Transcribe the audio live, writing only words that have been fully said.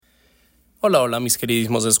Hola, hola mis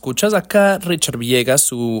queridísimos escuchas, acá Richard Villegas,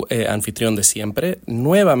 su anfitrión de siempre,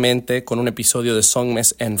 nuevamente con un episodio de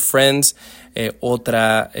Songmess and Friends,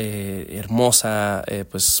 otra hermosa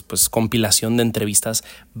pues compilación de entrevistas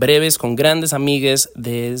breves con grandes amigues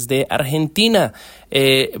desde Argentina.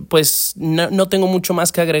 Pues no tengo mucho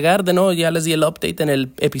más que agregar, de nuevo ya les di el update en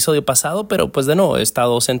el episodio pasado, pero pues de nuevo he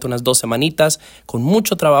estado ausente unas 2 semanitas con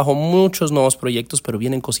mucho trabajo, muchos nuevos proyectos, pero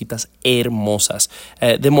vienen cositas hermosas.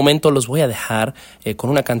 De momento los voy a dejar con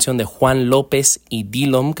una canción de Juan López y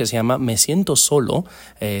Dillom que se llama Me Siento Solo.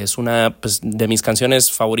 Es una de mis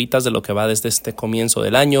canciones favoritas de lo que va desde este comienzo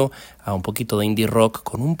del año a un poquito de indie rock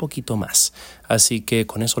con un poquito más. Así que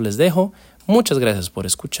con eso les dejo. Muchas gracias por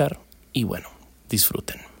escuchar y bueno,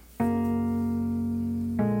 disfruten.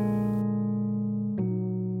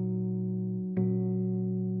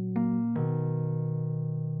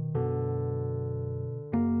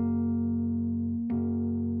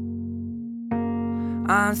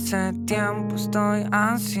 Hace tiempo estoy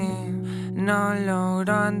así, no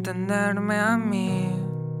logro entenderme a mí,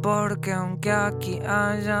 porque aunque aquí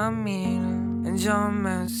haya 1000, yo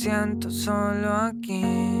me siento solo aquí.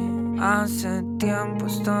 Hace tiempo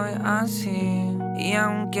estoy así, y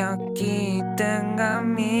aunque aquí tenga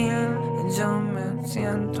 1000, yo me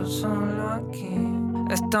siento solo aquí.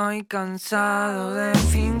 Estoy cansado de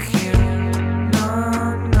fingir,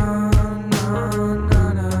 no, no, no,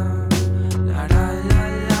 no.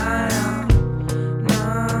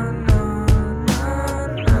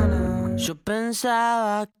 Yo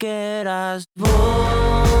pensaba que eras vos.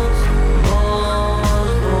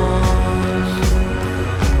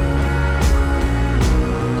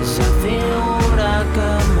 Esa figura que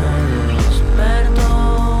me despertó.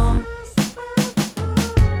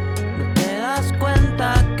 No te das cuenta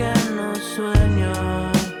que no sueño,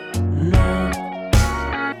 no.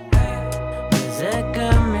 Desde que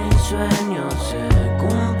mi sueño se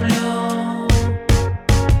cumplió.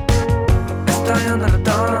 Estoy dándolo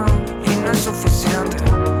todo y no es suficiente.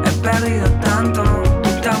 He perdido tanto,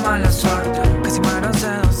 tanta mala suerte. Casi muero hace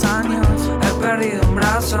 2 años. He perdido un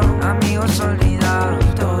brazo, amigos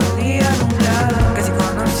olvidados, todo el día nublado. Casi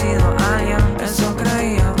conocido a alguien, eso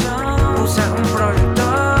creía. Puse un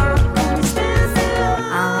proyector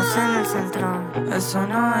a vos en el centro. Eso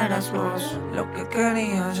no eras vos, lo que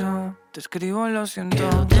quería yo. Te escribo, lo siento.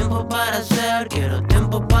 Quiero tiempo para hacer, quiero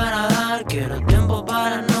tiempo para dar, quiero tiempo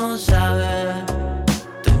para no saber.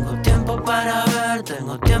 Tengo tiempo para ver,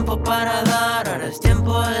 tengo tiempo para dar. Ahora es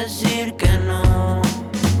tiempo de decir que no.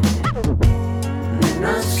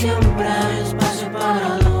 Nena, siempre hay espacio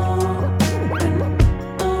para dos.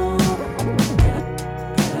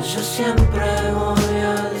 Pero yo siempre voy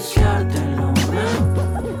a deseártelo.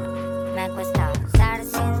 Me cuesta ser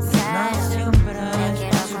sincero. Siempre Te hay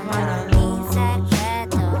quiero espacio para contar dos. mis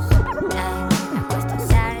secretos. Me cuesta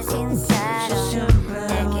ser sincero. Yo siempre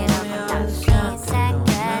Te quiero voy a contar mis deseártelo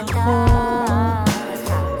secretos. mejor. Me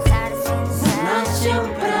cuesta ser sincero.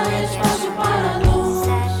 Siempre hay Te quiero espacio para contar dos. mis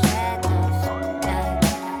secretos. Me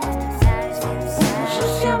cuesta ser sincero. Yo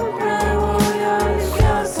siempre voy a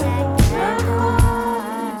deseártelo mejor.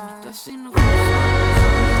 Así no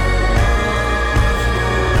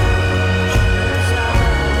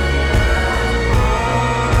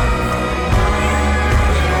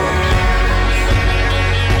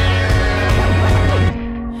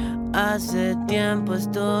Hace tiempo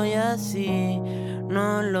estoy así,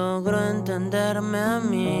 no logro entenderme a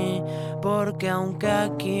mí, porque aunque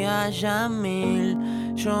aquí haya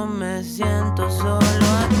 1000, yo me siento solo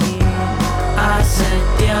aquí. Hace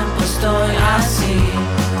tiempo estoy así,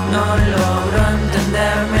 no logro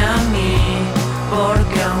entenderme a mí,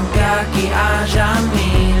 porque aunque aquí haya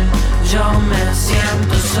 1000, yo me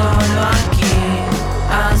siento solo aquí.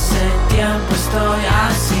 Hace tiempo estoy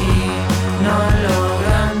así, no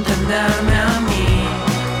logro entenderme a mí,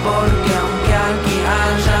 porque aunque aquí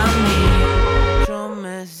haya 1000, yo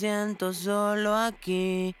me siento solo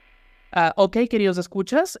aquí. Ok, queridos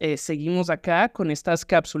escuchas, seguimos acá con estas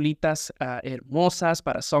capsulitas hermosas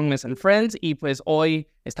para Songmess and Friends y pues hoy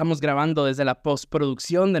estamos grabando desde la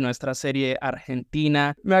postproducción de nuestra serie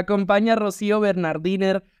Argentina. Me acompaña Rocío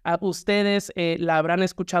Bernardiner. Ustedes la habrán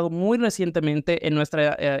escuchado muy recientemente en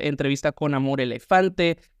nuestra entrevista con Amor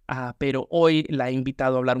Elefante, pero hoy la he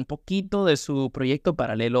invitado a hablar un poquito de su proyecto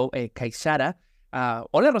paralelo Kaysara.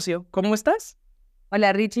 Hola Rocío, ¿cómo estás?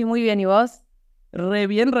 Hola Richie, muy bien, ¿y vos? Re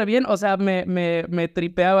bien, o sea, me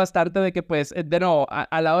tripea bastante de que pues, de nuevo,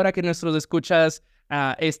 a la hora que nuestros escuchas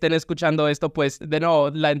estén escuchando esto, pues, de nuevo,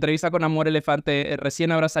 la entrevista con Amor Elefante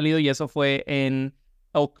recién habrá salido y eso fue en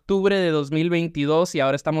octubre de 2022 y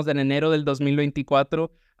ahora estamos en enero del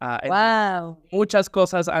 2024. Entonces, Wow. muchas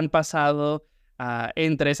cosas han pasado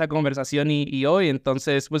entre esa conversación y hoy.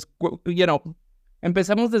 Entonces, pues,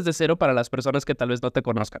 empezamos desde cero para las personas que tal vez no te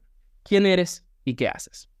conozcan. ¿Quién eres y qué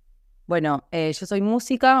haces? Bueno, yo soy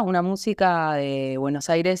una música de Buenos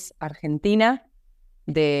Aires, Argentina,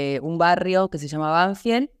 de un barrio que se llama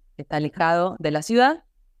Banfield, que está alejado de la ciudad.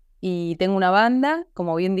 Y tengo una banda,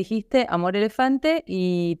 como bien dijiste, Amor Elefante,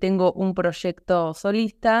 y tengo un proyecto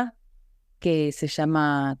solista que se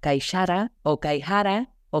llama Kaishara o Kaihara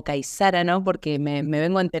o Kaisara, ¿no? Porque me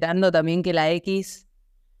vengo enterando también que la X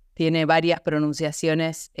tiene varias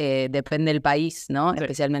pronunciaciones, depende del país, ¿no? Sí.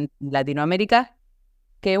 Especialmente en Latinoamérica.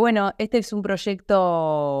 Que bueno, este es un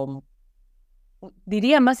proyecto,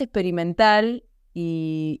 diría más experimental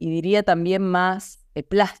y diría también más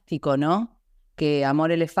plástico, ¿no? Que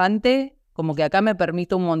Amor Elefante, como que acá me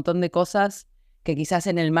permite un montón de cosas que quizás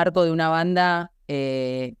en el marco de una banda,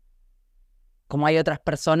 como hay otras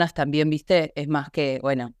personas también, ¿viste? Es más que,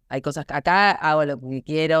 bueno, hay cosas que acá hago lo que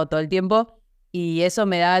quiero todo el tiempo y eso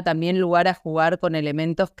me da también lugar a jugar con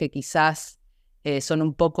elementos que quizás son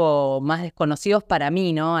un poco más desconocidos para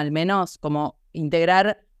mí, ¿no? Al menos como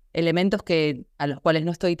integrar elementos a los cuales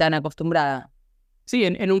no estoy tan acostumbrada. Sí,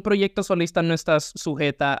 en un proyecto solista no estás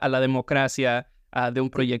sujeta a la democracia de un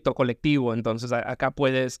Sí. proyecto colectivo, entonces acá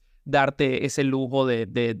puedes darte ese lujo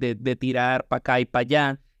de tirar para acá y para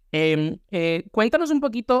allá. Cuéntanos un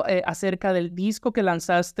poquito acerca del disco que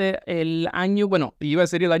lanzaste el año, bueno, iba a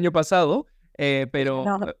ser el año pasado, pero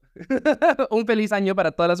No. un feliz año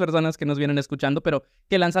para todas las personas que nos vienen escuchando, pero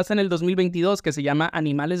que lanzaste en el 2022, que se llama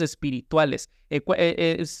Animales Espirituales.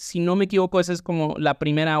 Si no me equivoco, esa es como la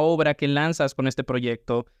primera obra que lanzas con este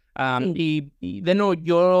proyecto. Sí. Y de nuevo,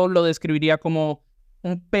 yo lo describiría como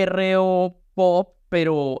un perreo pop,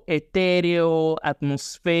 pero etéreo,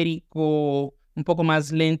 atmosférico, un poco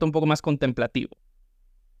más lento, un poco más contemplativo.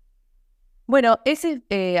 Bueno, ese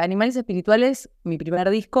Animales Espirituales, mi primer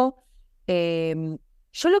disco, em,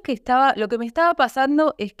 yo lo que me estaba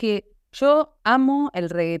pasando es que yo amo el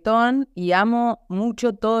reggaetón y amo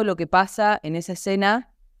mucho todo lo que pasa en esa escena,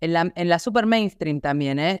 en la super mainstream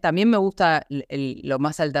también, ¿eh? También me gusta lo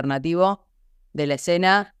más alternativo de la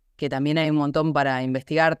escena, que también hay un montón para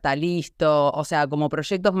investigar, Talisto, o sea, como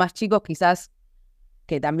proyectos más chicos quizás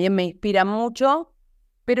que también me inspiran mucho,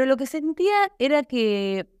 pero lo que sentía era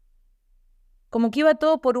que como que iba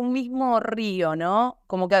todo por un mismo río, ¿no?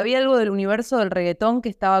 Como que había algo del universo del reggaetón que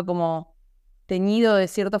estaba como teñido de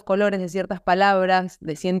ciertos colores, de ciertas palabras,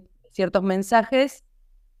 de ciertos mensajes,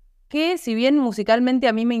 que si bien musicalmente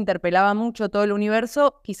a mí me interpelaba mucho todo el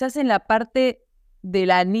universo, quizás en la parte de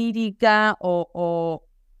la lírica o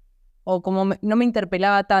como no me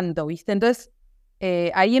interpelaba tanto, ¿viste? Entonces,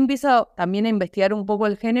 ahí empiezo también a investigar un poco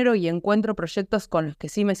el género y encuentro proyectos con los que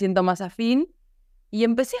sí me siento más afín. Y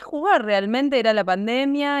empecé a jugar, realmente era la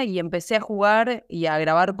pandemia y empecé a jugar y a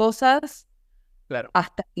grabar cosas Claro.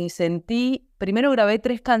 hasta que sentí, primero grabé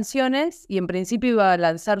 3 canciones y en principio iba a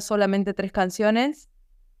lanzar solamente 3 canciones,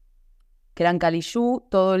 que eran Caliyú,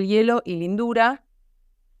 Todo el Hielo y Lindura.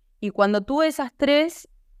 Y cuando tuve esas 3,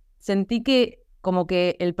 sentí que como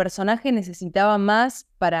que el personaje necesitaba más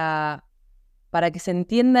para que se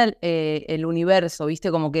entienda el universo,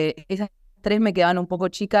 ¿viste? Como que esas 3 me quedaban un poco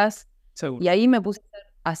chicas Seguro. y ahí me puse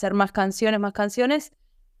a hacer más canciones, más canciones.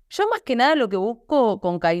 Yo más que nada lo que busco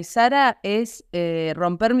con Kaisara es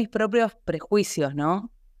romper mis propios prejuicios,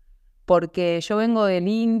 ¿no? Porque yo vengo del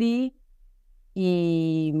indie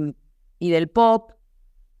y, y del pop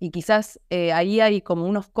y quizás ahí hay como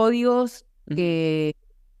unos códigos que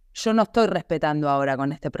yo no estoy respetando ahora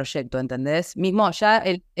con este proyecto, ¿entendés? Mismo ya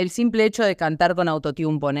el simple hecho de cantar con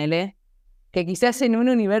autotune, ponele, que quizás en un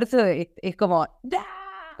universo es como...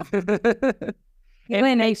 ¡Ah! Y Eh,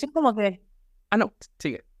 bueno, eh, y yo como que... no,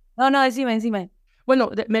 sigue. No, no, decime. Bueno,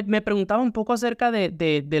 me preguntaba un poco acerca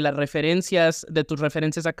de las referencias, de tus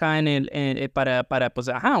referencias acá para, pues,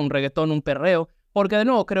 ajá, un reggaetón, un perreo, porque de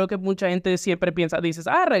nuevo, creo que mucha gente siempre piensa, dices,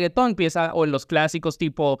 reggaetón empieza, o en los clásicos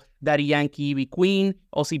tipo Daddy Yankee y Queen,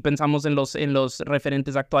 o si pensamos en los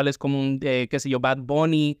referentes actuales como qué sé yo, Bad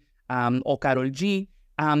Bunny, o Karol G,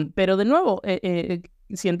 pero de nuevo,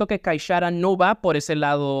 siento que Kaishara no va por ese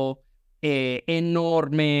lado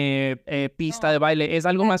enorme pista de No. baile, es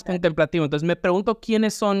algo más contemplativo. Entonces me pregunto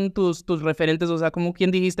quiénes son tus referentes, o sea, como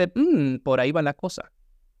quien dijiste, por ahí va la cosa.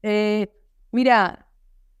 Eh, Mira,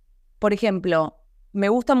 por ejemplo, me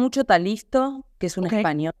gusta mucho Talisto, que es un Ok.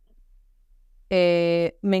 español.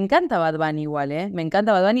 Me encanta Bad Bunny igual, ¿eh? Me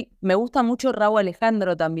encanta Bad Bunny. Me gusta mucho Rauw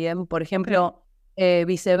Alejandro también. Por Ok. ejemplo,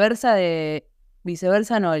 viceversa de...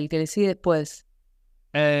 Viceversa no, el que le sigue después.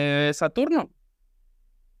 Saturno.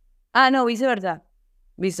 Ah, no, viceversa.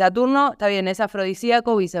 Saturno, está bien, es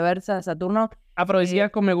afrodisíaco, viceversa, Saturno.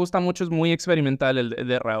 Afrodisíaco me gusta mucho, es muy experimental el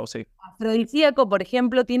de Rao, sí. Afrodisíaco, por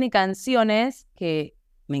ejemplo, tiene canciones que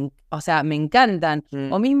o sea, me encantan.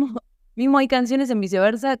 O mismo hay canciones en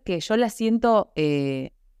viceversa que yo las siento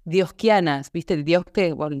diosquianas, ¿viste? El dios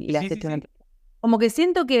que bueno, le hace como que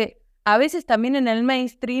siento que a veces también en el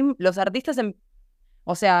mainstream los artistas,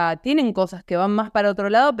 o sea, tienen cosas que van más para otro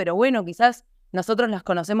lado, pero bueno, quizás nosotros las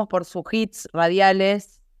conocemos por sus hits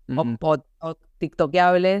radiales o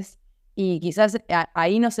tiktokeables, y quizás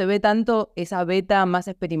ahí no se ve tanto esa beta más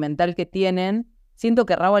experimental que tienen. Siento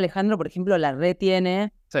que Rauw Alejandro, por ejemplo, la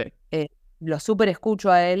retiene. Sí. Lo súper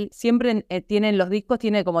escucho a él. Siempre tienen los discos,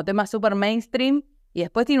 tiene como temas súper mainstream, y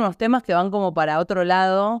después tiene unos temas que van como para otro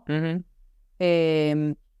lado.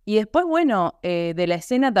 Y después, bueno, de la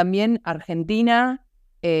escena también argentina,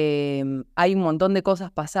 hay un montón de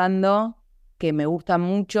cosas pasando que me gustan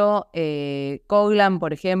mucho. Coglan,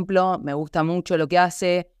 por ejemplo, me gusta mucho lo que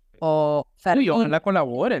hace. O Uy, ojalá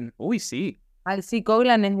colaboren. Uy, sí. Sí,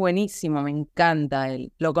 Coglan es buenísimo, me encanta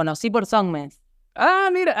él. Lo conocí por Songmess. Ah,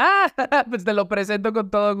 mira, pues te lo presento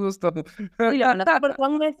con todo gusto. Sí, lo conocí por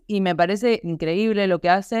Songmess y me parece increíble lo que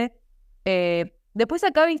hace. Después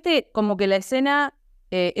acá, viste, como que la escena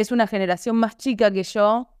es una generación más chica que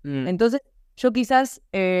yo, entonces yo quizás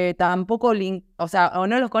tampoco, o sea, o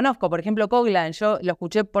no los conozco. Por ejemplo, Coglan, yo lo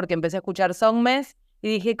escuché porque empecé a escuchar Songmess y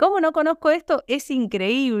dije, ¿cómo no conozco esto? Es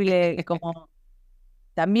increíble, como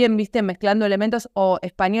también, viste, mezclando elementos. O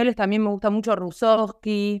españoles también me gusta mucho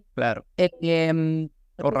Rusowski. Claro.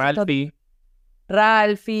 O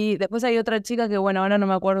Ralphie. Después hay otra chica que, bueno, ahora no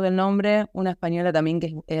me acuerdo el nombre, una española también que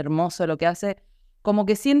es hermoso lo que hace. Como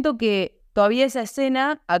que siento que todavía esa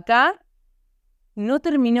escena acá no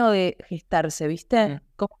terminó de gestarse, ¿viste?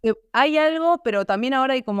 Como que hay algo, pero también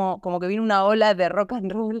ahora hay como que viene una ola de rock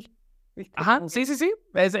and roll, ¿viste? Ajá, sí.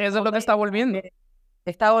 Eso es lo que está volviendo.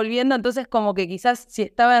 Está volviendo, entonces como que quizás si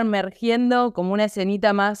estaba emergiendo como una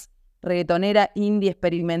escenita más reggaetonera, indie,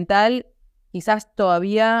 experimental, quizás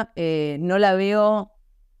todavía no la veo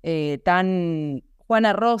tan...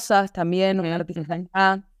 Juana Rosas también, una artista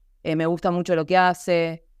acá, me gusta mucho lo que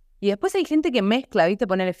hace. Y después hay gente que mezcla, ¿viste?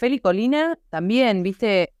 Ponerle Feli Colina también,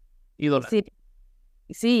 ¿viste? Ídola.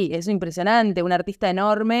 Sí, es impresionante, un artista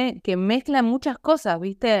enorme que mezcla muchas cosas,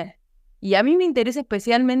 ¿viste? Y a mí me interesa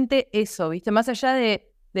especialmente eso, ¿viste? Más allá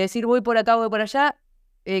de decir voy por acá, voy por allá,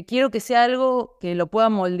 quiero que sea algo que lo pueda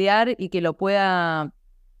moldear y que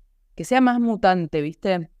que sea más mutante,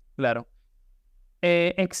 ¿viste? Claro.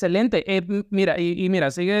 Excelente. Mira,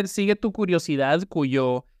 mira, sigue tu curiosidad,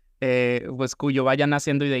 cuyo vayan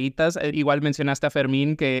naciendo ideitas. Igual mencionaste a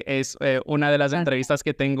Fermín, que es una de las entrevistas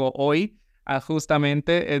que tengo hoy,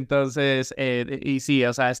 justamente. Entonces, y sí,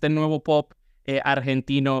 o sea, este nuevo pop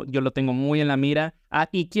argentino, yo lo tengo muy en la mira.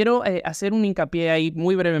 Y quiero hacer un hincapié ahí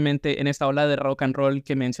muy brevemente en esta ola de rock and roll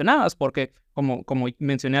que mencionabas, porque como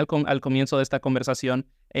mencioné al comienzo de esta conversación,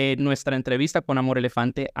 nuestra entrevista con Amor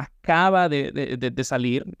Elefante acaba de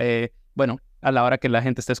salir, bueno, a la hora que la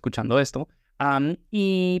gente esté escuchando esto.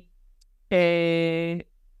 Y en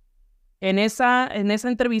esa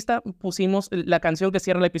entrevista pusimos la canción que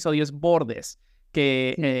cierra el episodio, es Bordes,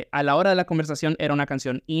 que a la hora de la conversación era una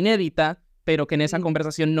canción inédita, pero que en esa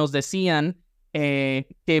conversación nos decían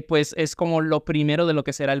que pues es como lo primero de lo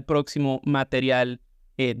que será el próximo material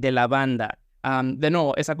de la banda. De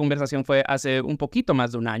nuevo, esa conversación fue hace un poquito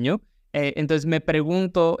más de un año. Entonces me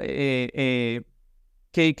pregunto, ¿qué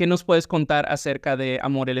nos puedes contar acerca de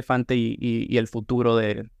Amor Elefante y el futuro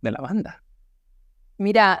de la banda?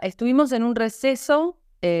 Mira, estuvimos en un receso,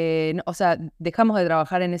 o sea, dejamos de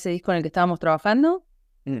trabajar en ese disco en el que estábamos trabajando.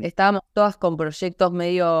 Estábamos todas con proyectos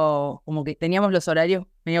medio, como que teníamos los horarios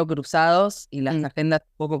medio cruzados y las agendas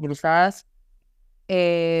un poco cruzadas.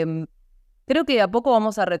 Creo que de a poco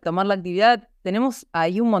vamos a retomar la actividad. Tenemos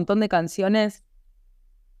ahí un montón de canciones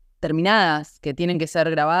terminadas que tienen que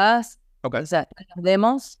ser grabadas. Okay. O sea, están los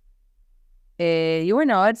demos. Y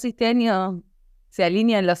bueno, a ver si este año se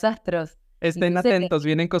alinean los astros. Estén atentos,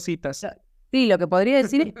 vienen cositas. Sí, lo que podría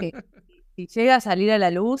decir es que si llega a salir a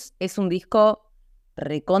la luz, es un disco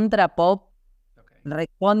recontra pop,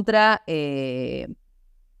 recontra de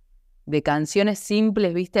canciones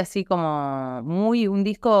simples, ¿viste? Así como un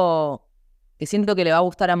disco que siento que le va a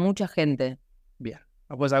gustar a mucha gente. Bien,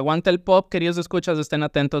 pues aguanta el pop, queridos escuchas, estén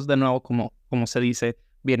atentos de nuevo, como se dice,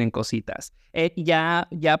 vienen cositas. Ya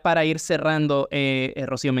para ir cerrando,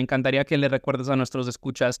 Rocío, me encantaría que le recuerdes a nuestros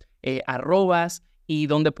escuchas arrobas y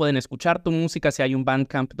dónde pueden escuchar tu música, si hay un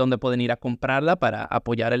Bandcamp donde pueden ir a comprarla para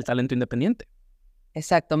apoyar el talento independiente.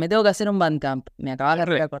 Exacto, me tengo que hacer un Bandcamp, me acabas de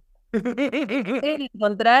recordar. Pueden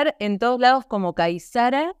encontrar en todos lados como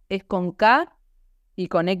Kaysara, es con K y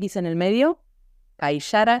con X en el medio.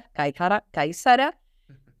 Kaysara.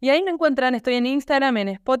 Y ahí me encuentran, estoy en Instagram, en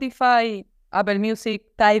Spotify, Apple Music,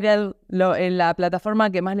 Tidal, en la plataforma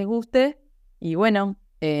que más les guste. Y bueno,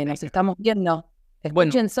 nos estamos viendo. Bueno.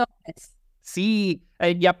 Escuchen Songmess. Sí,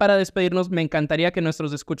 ya para despedirnos, me encantaría que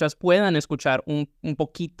nuestros escuchas puedan escuchar un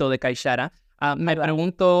poquito de Kaishara. Me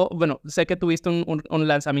pregunto, bueno, sé que tuviste un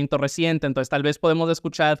lanzamiento reciente, entonces tal vez podemos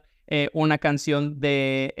escuchar una canción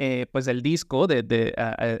de, pues del disco de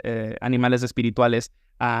Animales Espirituales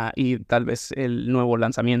y tal vez el nuevo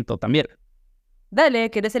lanzamiento también.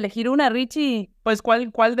 Dale, ¿querés elegir una, Richie? Pues,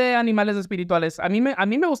 ¿cuál de Animales Espirituales? A mí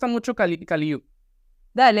me gustan mucho Kaliyu.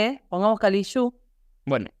 Dale, pongamos Kalishu.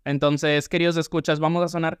 Bueno, entonces, queridos escuchas, vamos a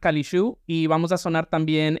sonar Kalishu y vamos a sonar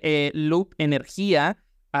también Loop Energía,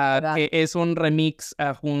 que es un remix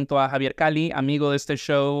junto a Javier Cali, amigo de este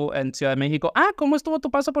show en Ciudad de México. ¿Cómo estuvo tu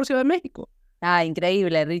paso por Ciudad de México?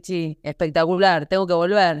 Increíble, Richie, espectacular, tengo que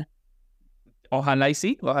volver. Ojalá y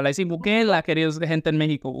sí, búsquenla, queridos gente en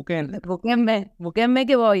México, búsquenla. Búsquenme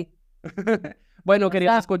que voy. Bueno,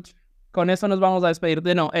 queridos escuchas, con eso nos vamos a despedir.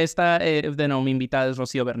 Mi invitada es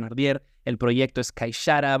Rocío Bernardier, el proyecto es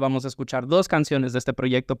Kaishara, vamos a escuchar 2 canciones de este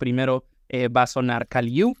proyecto. Primero va a sonar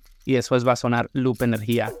Kaliyu y después va a sonar Loop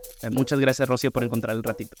Energía. Muchas gracias, Rocío, por encontrar el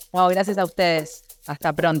ratito. Wow, gracias a ustedes.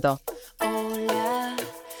 Hasta pronto. Hola,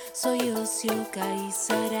 soy Ocio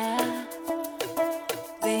Kaysara.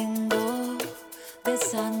 Vengo de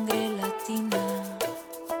sangre latina.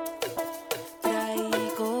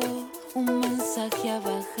 Traigo un mensaje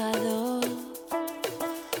abajado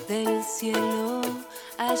del cielo,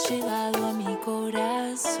 ha llegado a mi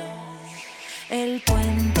corazón. El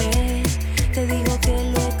puente, te digo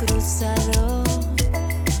que lo he cruzado.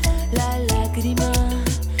 La lágrima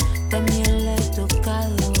también la he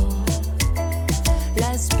tocado.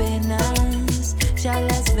 Las penas ya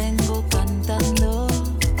las vengo cantando.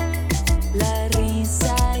 La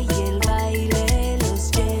risa y el baile los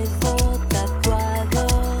llevo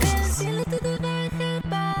tatuados. Del cielo todo baja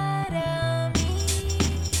para mí.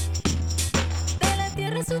 De la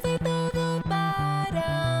tierra sube todo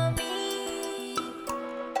para mí.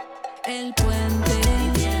 El puente, mi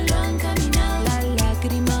piel lo han caminado. La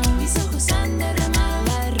lágrima, mis ojos han derramado.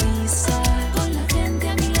 La risa, con la gente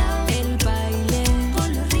a mi lado. El baile,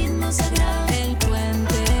 con los ritmos sagrados. El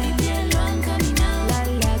puente, mi piel lo han caminado. La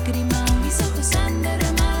lágrima, mis ojos han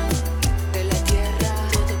derramado. De la tierra,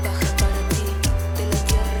 todo baja para ti. De la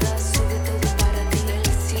tierra, sube todo para ti. Del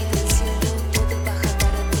cielo, todo baja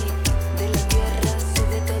para ti. De la tierra,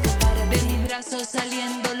 sube todo para ti. De mis brazos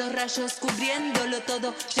saliendo los rayos, cubriéndolo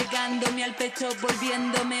todo, llegándome al pecho,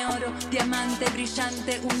 volviéndome oro, diamante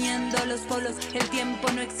brillante, uniendo los polos. El tiempo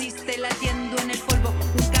no existe, latiendo en el polvo,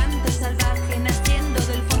 un canto salvaje naciendo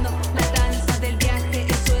del fondo, la danza del viaje,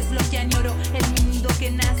 eso es lo que añoro, el mundo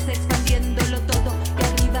que nace expandiéndolo todo, y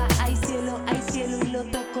arriba hay cielo y lo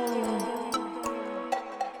toco.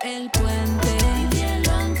 El puente, mi piel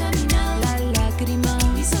lo han caminado, la lágrima,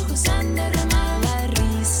 mis ojos han derramado, la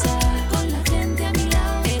risa, con la gente a mi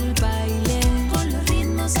lado, el baile, con los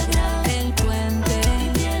ritmos sagrados, el puente, mi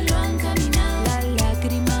piel lo han caminado, la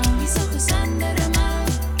lágrima, mis ojos han derramado.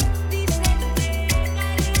 Dicen que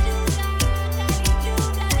Caliyuga,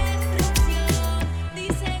 destrucción,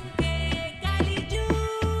 dicen que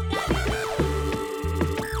Caliyuga.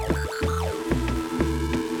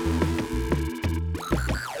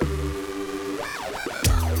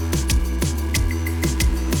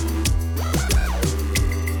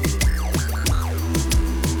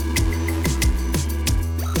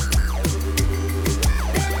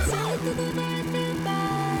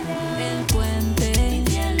 El puente, mi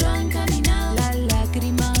piel lo han caminado, la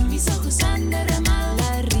lágrima, mis ojos han derramado,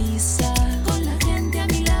 la risa, con la gente a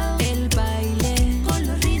mi lado, el baile, con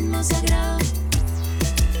los ritmos sagrados.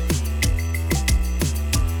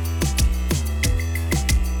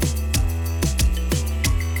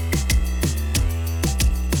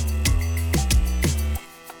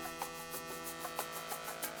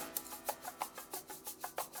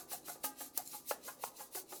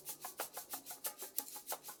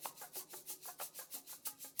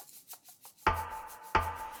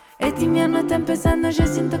 Este invierno está empezando, yo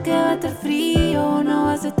siento que va a estar frío. No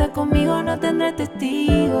vas a estar conmigo, no tendré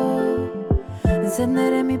testigo.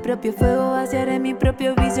 Encenderé mi propio fuego, vaciaré mi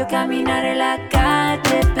propio vicio. Caminaré la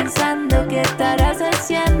calle pensando que estarás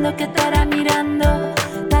haciendo, que estarás mirando.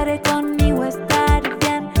 Estaré conmigo, estar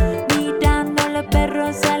bien, mirando los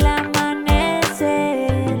perros al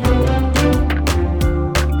amanecer.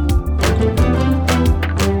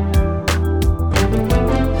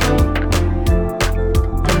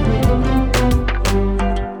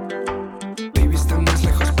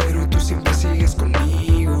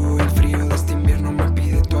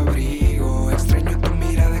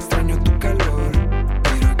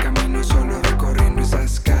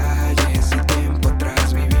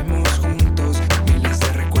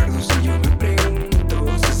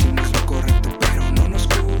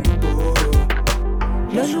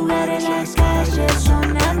 lugares, las calles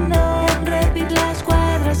sonando, en repeat las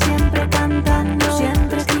cuadras, siempre cantando,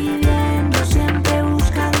 siempre escribiendo, siempre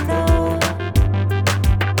buscando.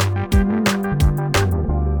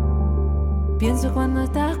 Pienso cuando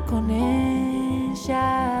estás con ella.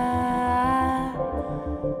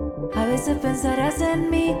 A veces pensarás en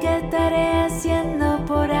mí, ¿qué estaré haciendo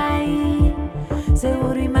por ahí?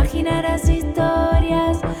 Seguro imaginarás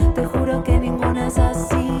historias, te juro que ninguna es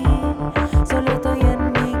así. Solo estoy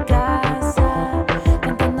en mi casa,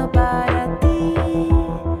 cantando para ti,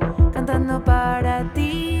 cantando para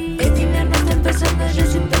ti. Este invierno está empezando, yo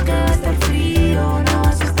siento que va a estar frío. No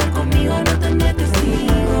vas a estar conmigo, no tendré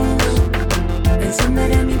testigos.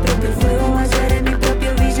 Encenderé mi propio fuego, haceré mi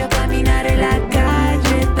propio vicio, caminar en la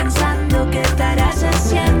calle pensando qué estarás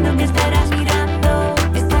haciendo, qué estarás mirando.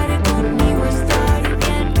 Estaré conmigo, estaré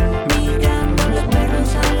bien, mirando los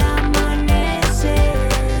perros al amanecer.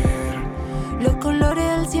 Los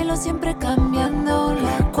colores del cielo siempre cambiando,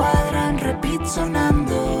 la cuadra en repeat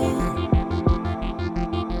sonando.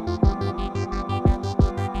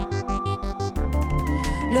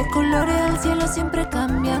 Los colores del cielo siempre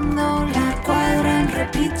cambiando, la cuadra en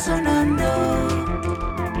repeat sonando.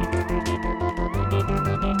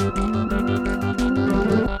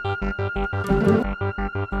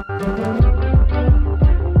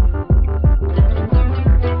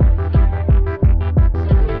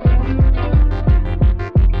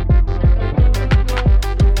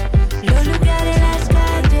 Los lugares, las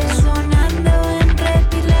calles sonando, en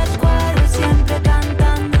repeat las cuadras, siempre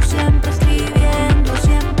cantando, siempre escribiendo,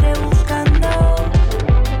 siempre buscando.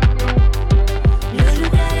 Los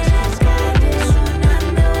lugares, las calles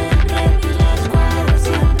sonando, en repeat las cuadras,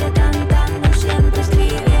 siempre cantando, siempre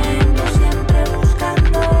escribiendo, siempre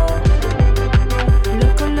buscando.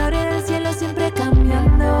 Los colores del cielo siempre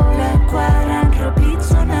cambiando, la cuadra en repeat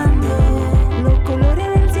sonando. Los colores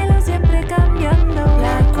del cielo siempre cambiando,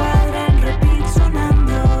 la cuadra en repeat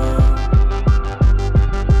sonando.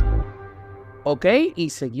 Ok,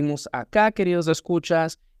 y seguimos acá, queridos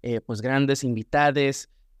escuchas, pues grandes invitades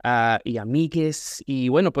y amigues. Y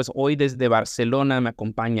bueno, pues hoy desde Barcelona me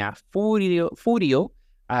acompaña Furio,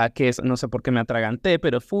 que es, no sé por qué me atraganté,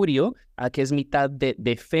 pero Furio, que es mitad de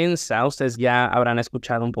Defensa. Ustedes ya habrán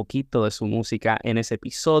escuchado un poquito de su música en ese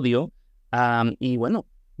episodio. Y bueno,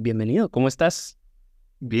 bienvenido, ¿cómo estás?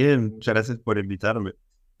 Bien, muchas gracias por invitarme.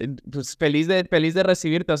 Pues feliz de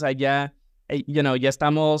recibirte, o sea, ya, ya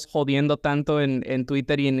estamos jodiendo tanto en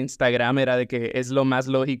Twitter y en Instagram, era de que es lo más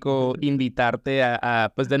lógico invitarte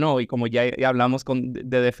pues de nuevo, y como ya hablamos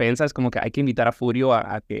de Defensa, es como que hay que invitar a Furio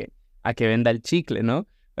a que venda el chicle, ¿no?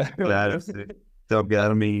 Claro, sí. Tengo que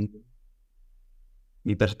dar mi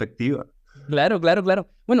perspectiva. Claro.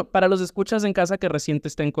 Bueno, para los escuchas en casa que recién te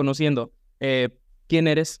estén conociendo, ¿quién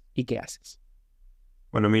eres y qué haces?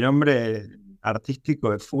 Bueno, mi nombre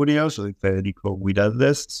artístico es Furio, soy Federico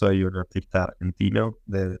Guiraldes, soy un artista argentino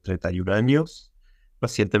de 31 años,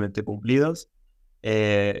 recientemente cumplidos.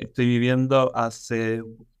 Estoy viviendo hace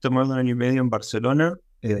un poquito más de un año y medio en Barcelona,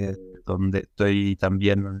 donde estoy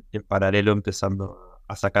también en paralelo empezando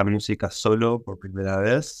a sacar música solo por primera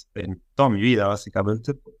vez en toda mi vida,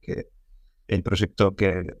 básicamente, porque el proyecto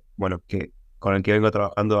con el que vengo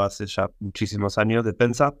trabajando hace ya muchísimos años,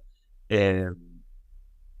 Defensa,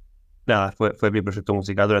 fue mi proyecto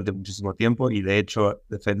musical durante muchísimo tiempo, y de hecho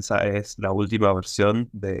Defensa es la última versión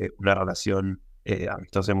de una relación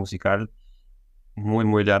amistosa y musical muy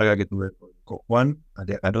muy larga que tuve con Juan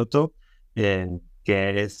Caroto,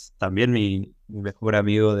 que es también mi mejor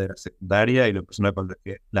amigo de la secundaria y la persona con la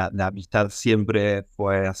que la amistad siempre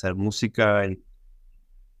fue hacer música.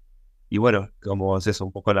 Y bueno, como es eso,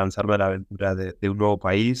 un poco lanzarme a la aventura de un nuevo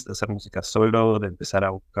país, de hacer música solo, de empezar a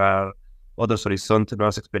buscar otros horizontes,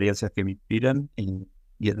 nuevas experiencias que me inspiran, y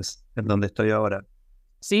es en donde estoy ahora.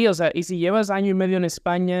 Sí, o sea, y si llevas año y medio en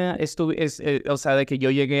España, o sea, de que yo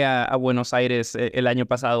llegué a Buenos Aires el año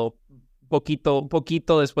pasado, poquito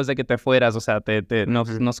después de que te fueras, o sea,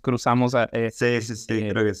 nos cruzamos. Sí,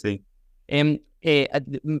 creo que sí.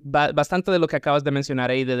 Bastante de lo que acabas de mencionar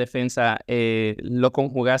ahí de Defensa, lo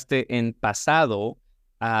conjugaste en pasado.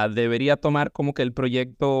 ¿Debería tomar como que el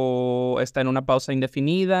proyecto está en una pausa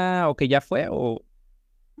indefinida o que ya fue? O...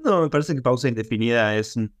 No, me parece que pausa indefinida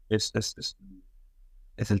es el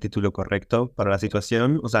título correcto para la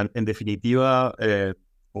situación. O sea, en definitiva,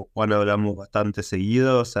 con Juan hablamos bastante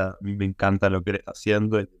seguido. O sea, a mí me encanta lo que él está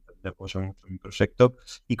haciendo y me apoya mucho en mi proyecto.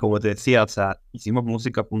 Y como te decía, o sea, hicimos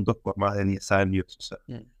música juntos por más de 10 años. O sea,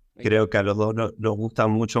 creo que a los dos nos gusta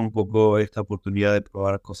mucho un poco esta oportunidad de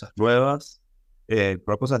probar cosas nuevas.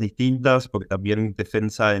 por cosas distintas, porque también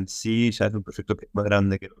Defensa en sí ya es un proyecto que es más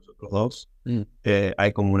grande que nosotros dos.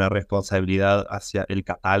 Hay como una responsabilidad hacia el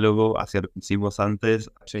catálogo, hacia lo que hicimos antes,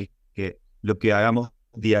 que lo que hagamos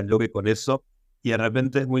dialogue con eso, y de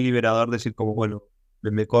repente es muy liberador decir como, bueno,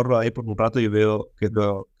 me corro ahí por un rato y veo qué es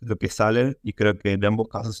lo que sale, y creo que en ambos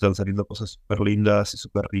casos están saliendo cosas súper lindas y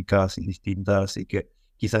súper ricas y distintas, y que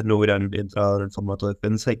quizás no hubieran entrado en el formato de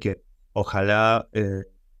Defensa, y que ojalá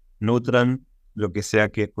nutran lo que sea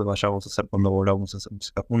que después vayamos a hacer cuando volvamos a hacer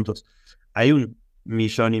música juntos. Hay 1,5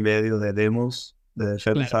 millones de demos de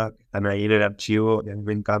Defensa que están ahí en el archivo y a mí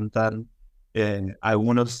me encantan.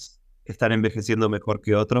 Algunos están envejeciendo mejor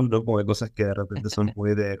que otros, ¿no? Como hay cosas que de repente son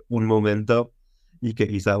muy de un momento y que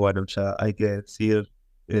quizás, bueno, ya hay que decir,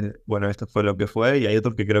 bueno, esto fue lo que fue, y hay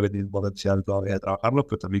otros que creo que tienen potencial todavía de trabajarlos,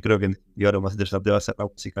 pero también creo que lo más interesante va a ser la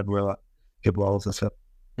música nueva que podamos hacer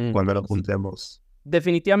cuando nos juntemos.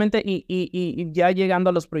 Definitivamente, y ya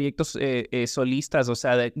llegando a los proyectos solistas, o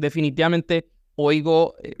sea, definitivamente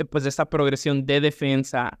oigo pues esta progresión de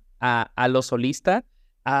Defensa a lo solista,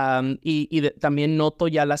 también noto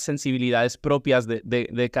ya las sensibilidades propias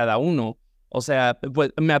de cada uno. O sea,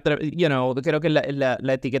 pues creo que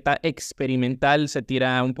la etiqueta experimental se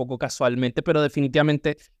tira un poco casualmente, pero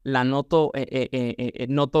definitivamente la noto,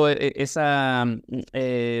 noto esa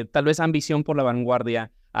tal vez ambición por la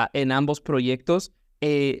vanguardia en ambos proyectos.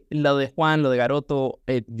 Lo de Juan, lo de Garoto,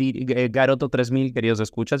 Garoto 3000, queridos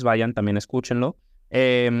escuchas, vayan, también escúchenlo.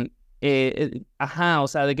 O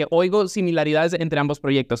sea, de que oigo similaridades entre ambos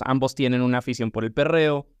proyectos. Ambos tienen una afición por el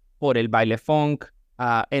perreo, por el baile funk.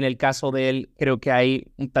 En el caso de él, creo que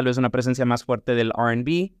hay tal vez una presencia más fuerte del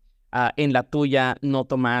R&B. En la tuya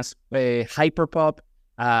noto más hyperpop,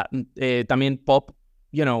 también pop,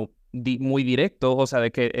 muy directo. O sea,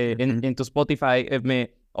 de que en tu Spotify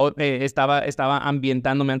estaba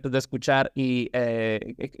ambientándome antes de escuchar y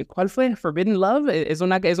 ¿cuál fue? Forbidden Love, es un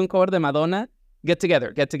cover de Madonna. Get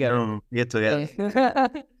Together. No, Get Together.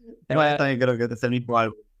 Bueno, También creo que es el mismo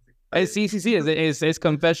álbum. sí, es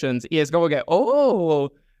Confessions, y es como que,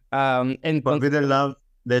 entonces, Forbidden Love,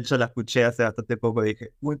 de hecho la escuché hace bastante poco y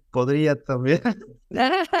dije, uy, podría también.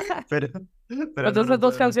 pero entonces las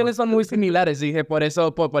dos canciones son muy similares, dije, por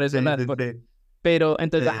eso, Sí. pero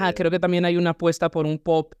entonces, creo que también hay una apuesta por un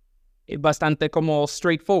pop bastante como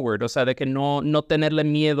straightforward, o sea, de que no tenerle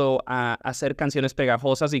miedo a hacer canciones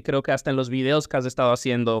pegajosas, y creo que hasta en los videos que has estado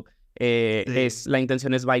haciendo, la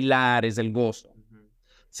intención es bailar, es el gozo.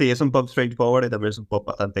 Sí, es un pop straightforward y también es un pop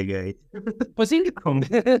bastante gay. Pues sí.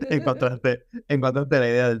 encontraste la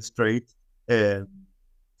idea del straight.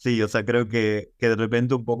 Sí, o sea, creo que de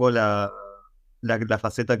repente un poco la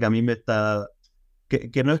faceta que a mí me está...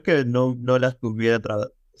 Que no es que no la estuviera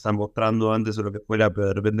mostrando antes o lo que fuera, pero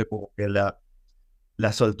de repente como que la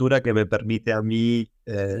soltura que me permite a mí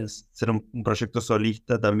ser un proyecto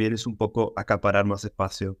solista también es un poco acaparar más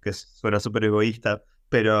espacio, que suena súper egoísta,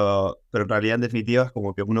 pero en realidad en definitiva es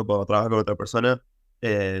como que uno cuando trabaja con otra persona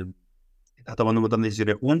está tomando un montón de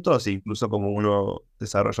decisiones juntos, e incluso como uno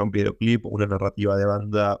desarrolla un videoclip, una narrativa de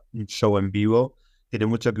banda, un show en vivo, tiene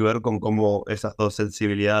mucho que ver con cómo esas dos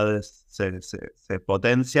sensibilidades se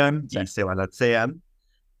potencian y se balancean.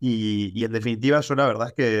 Y en definitiva yo la verdad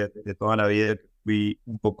es que de toda la vida fui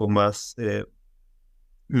un poco más,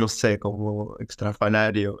 no sé, como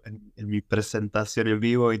extrafalario en mi presentación en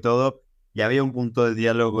vivo y todo. Y había un punto de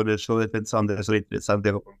diálogo en el show de Defensa donde eso era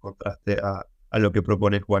interesante como en contraste a lo que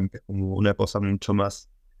propone Juan, que es como una cosa mucho más,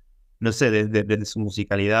 no sé, desde su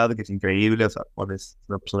musicalidad, que es increíble. O sea, Juan es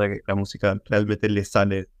una persona que la música realmente le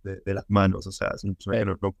sale de las manos. O sea, es una persona que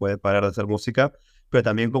no puede parar de hacer música, pero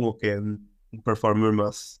también como que un performer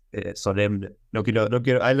más solemne. No quiero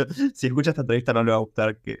si escuchas esta entrevista no le va a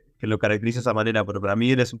gustar que lo caracterice de esa manera, pero para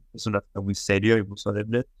mí él es un artista muy serio y muy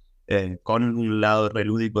solemne, con un lado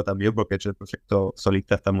relúdico también, porque de hecho el proyecto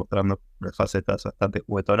solista está mostrando unas facetas bastante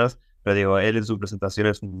juguetonas, pero digo, él en su presentación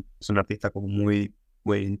es un artista como muy,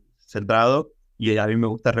 muy centrado, y a mí me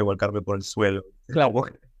gusta revolcarme por el suelo. Claro.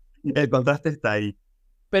 El contraste está ahí.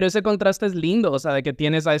 Pero ese contraste es lindo, o sea, de que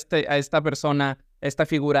tienes a esta persona, esta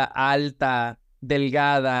figura alta,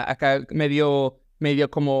 delgada, acá medio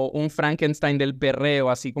como un Frankenstein del perreo,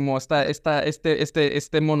 así como esta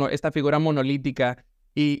figura monolítica,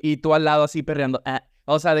 y tú al lado así perreando.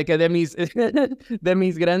 O sea, de que de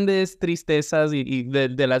mis grandes tristezas y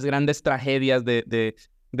de las grandes tragedias de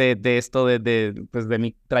esto, pues de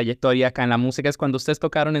mi trayectoria acá en la música, es cuando ustedes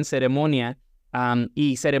tocaron en Ceremonia.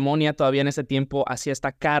 Y Ceremonia todavía en ese tiempo hacía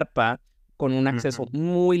esta carpa con un acceso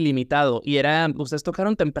muy limitado. Y ustedes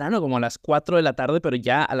tocaron temprano, como a las 4 de la tarde, pero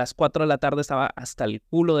ya a las 4 de la tarde estaba hasta el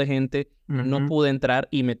culo de gente. No pude entrar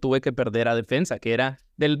y me tuve que perder a Defensa, que era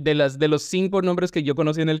de los 5 nombres que yo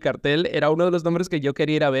conocí en el cartel, era uno de los nombres que yo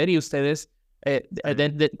quería ir a ver. Y ustedes,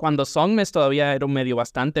 cuando Songmess todavía era un medio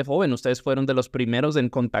bastante joven, ustedes fueron de los primeros en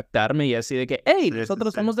contactarme y así de que, hey,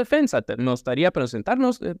 nosotros somos Defensa, nos gustaría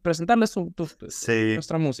presentarles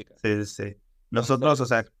nuestra música. Sí. Nosotros, o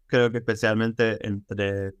sea, creo que especialmente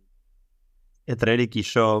entre Eric y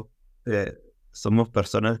yo, somos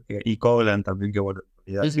personas que, y Coglan también, que bueno,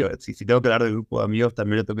 en realidad, si tengo que hablar del grupo de amigos,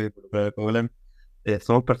 también le tengo que involucrar a Coglan.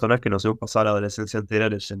 Somos personas que nos hemos pasado la adolescencia entera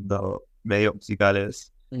leyendo medios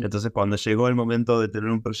musicales. Entonces, cuando llegó el momento de tener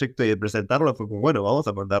un proyecto y de presentarlo, fue como, bueno, vamos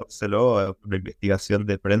a mandárselo a una investigación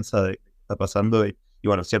de prensa de qué está pasando. Y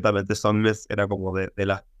bueno, ciertamente Songmess era como de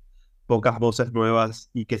las pocas voces nuevas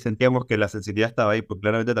y que sentíamos que la sensibilidad estaba ahí, porque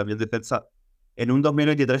claramente también Defensa en un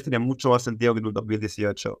 2023 tenía mucho más sentido que en un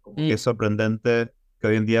 2018. Como que es sorprendente que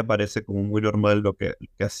hoy en día parece como muy normal lo que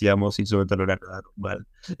hacíamos y sobre todo no era nada normal.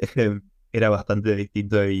 Era bastante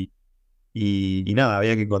distinto y nada,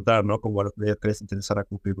 había que encontrar, ¿no? Como los medios que les interesara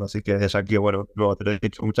cumplirlo. Así que desde ya que, bueno, luego te lo he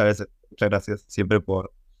dicho muchas veces, muchas gracias siempre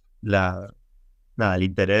por el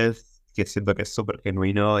interés, que siento que es súper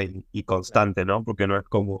genuino y constante, ¿no? Porque no es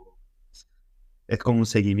como un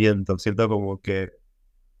seguimiento, siento como que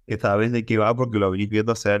sabes de qué va porque lo venís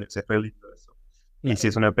viendo hacer, es re lindo eso. Y sí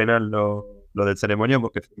es una pena lo del ceremonia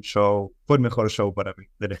porque fue el mejor show para mí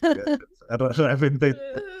de la historia de Defensa.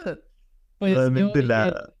 Realmente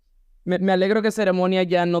Me alegro que Ceremonia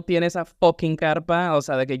ya no tiene esa fucking carpa, o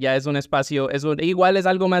sea, de que ya es un espacio, igual es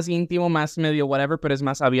algo más íntimo, más medio whatever, pero es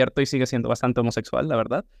más abierto y sigue siendo bastante homosexual, la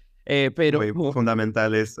verdad. Pero muy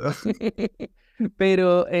fundamental eso.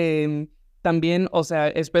 Pero también, o sea,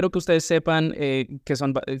 espero que ustedes sepan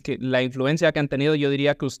que la influencia que han tenido, yo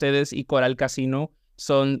diría que ustedes y Coral Casino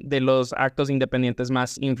son de los actos independientes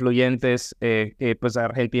más influyentes que pues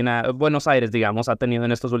Argentina, Buenos Aires, digamos, ha tenido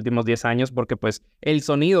en estos últimos 10 años, porque pues el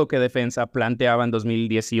sonido que Defensa planteaba en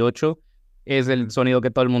 2018 es el sonido que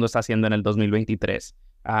todo el mundo está haciendo en el 2023.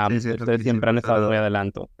 Ustedes siempre han estado muy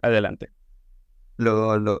adelante.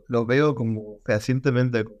 Lo veo como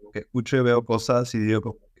fehacientemente, como que escucho y veo cosas y digo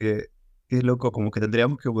como que es loco, como que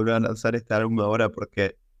tendríamos que volver a lanzar este álbum ahora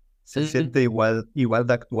porque se siente igual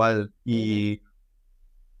de actual y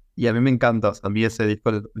a mí me encanta. O sea, a mí ese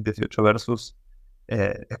disco del 2018 Versus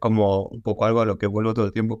es como un poco algo a lo que vuelvo todo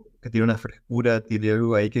el tiempo, que tiene una frescura, tiene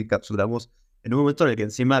algo ahí que encapsulamos en un momento en el que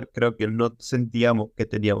encima creo que no sentíamos que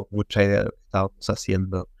teníamos mucha idea de lo que estábamos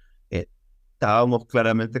haciendo. Estábamos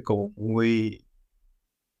claramente como muy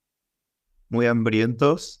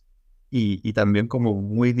hambrientos y también como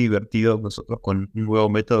muy divertidos nosotros con un nuevo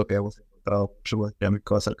método que hemos encontrado mucho más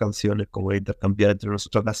dinámico de hacer canciones, como de intercambiar entre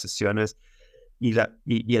nosotros las sesiones.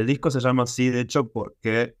 Y el disco se llama así, de hecho,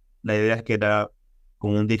 porque la idea es que era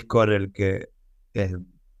como un disco en el que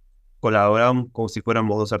colaboramos como si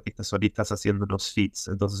fuéramos dos artistas solistas haciendo unos feats.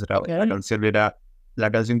 Entonces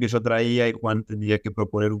la canción que yo traía y Juan tenía que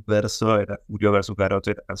proponer un verso, era Furio versus Garoto,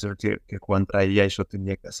 y la canción que Juan traía y yo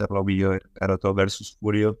tenía que hacerlo mío, era Garoto versus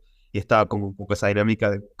Furio, y estaba como un poco esa dinámica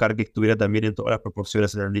de buscar que estuviera también en todas las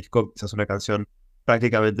proporciones en el disco. Esa es una canción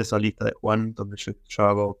prácticamente solista de Juan, donde yo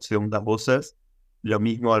hago segundas voces, lo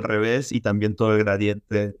mismo al revés, y también todo el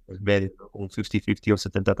gradiente del medio, ¿no? Un 50-50, un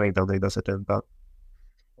 70-30, un 30-70.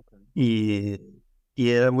 Y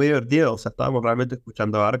era muy divertido, o sea, estábamos realmente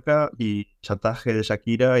escuchando Arca y Chantaje de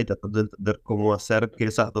Shakira y tratando de entender cómo hacer que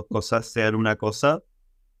esas dos cosas sean una cosa,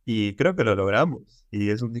 y creo que lo logramos. Y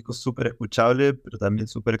es un disco súper escuchable, pero también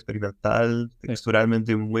súper experimental,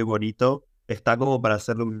 texturalmente muy bonito. Está como para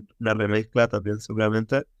hacerle una remezcla también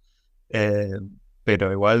seguramente,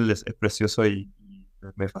 pero igual es precioso y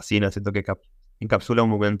me fascina, siento que encapsula un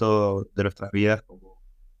momento de nuestras vidas, como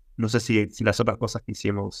no sé si las otras cosas que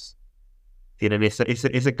hicimos tienen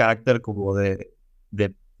ese carácter como de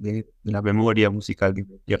la memoria musical que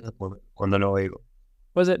me despierta cuando lo oigo.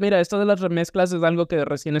 Pues mira, esto de las remezclas es algo que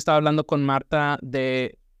recién estaba hablando con Marta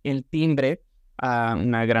de El Timbre,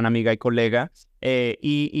 una gran amiga y colega,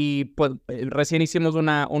 pues recién hicimos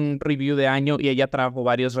un review de año y ella trajo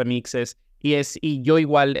varios remixes y yo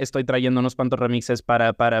igual estoy trayendo unos cuantos remixes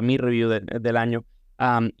para mi review del año.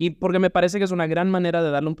 Y porque me parece que es una gran manera de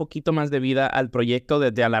darle un poquito más de vida al proyecto,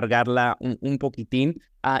 de alargarla un poquitín,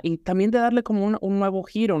 y también de darle como un nuevo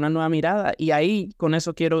giro, una nueva mirada. Y ahí con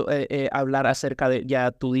eso quiero hablar acerca de ya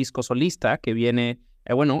tu disco solista, que viene,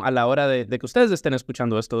 bueno, a la hora de que ustedes estén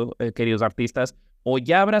escuchando esto, queridos artistas, o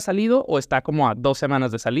ya habrá salido o está como a 2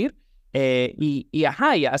 semanas de salir. Y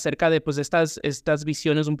acerca de pues estas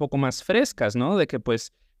visiones un poco más frescas, ¿no? De que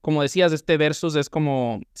pues, como decías, este versus es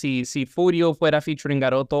como si Furio fuera featuring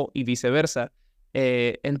Garoto y viceversa.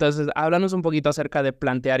 Entonces, háblanos un poquito acerca de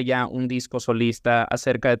plantear ya un disco solista,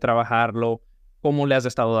 acerca de trabajarlo, cómo le has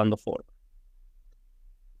estado dando forma.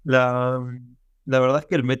 La, la verdad es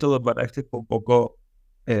que el método para este fue un poco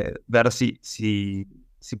ver si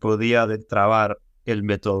podía destrabar el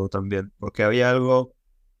método también, porque había algo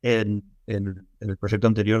en el proyecto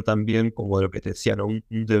anterior también, como de lo que te decía, ¿no? Un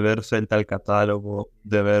deber frente al catálogo, un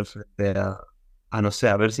deber frente a, no sé,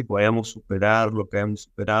 a ver si podíamos superar lo que habíamos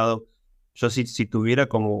superado. Yo si tuviera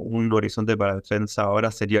como un horizonte para defensa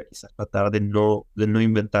ahora sería quizás tratar de no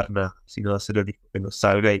inventar nada, sino de hacer el disco que nos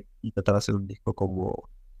salga y tratar de hacer un disco como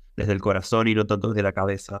desde el corazón y no tanto desde la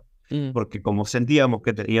cabeza. Porque como sentíamos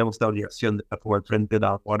que teníamos la obligación de estar como al frente de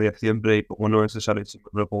la guardia siempre y como no, eso ya lo hicimos,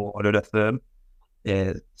 no lo podemos volver a hacer,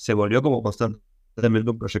 se volvió como constantemente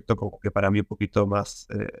un proyecto como que para mí un poquito más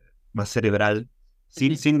cerebral,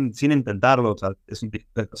 sin intentarlo. O sea,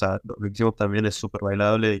 o sea, lo que hicimos también es súper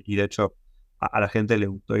bailable y de hecho a la gente le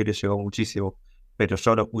gustó y le llegó muchísimo, pero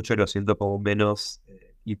yo lo escucho y lo siento como menos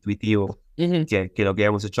intuitivo que lo que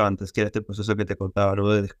habíamos hecho antes, que era este proceso que te contaba, ¿no?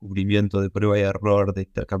 De descubrimiento, de prueba y error, de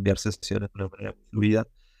intercambiar sesiones de una manera muy fluida.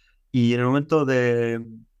 Y en el momento de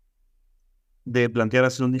plantear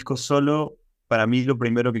hacer un disco solo, para mí lo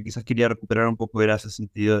primero que quizás quería recuperar un poco era ese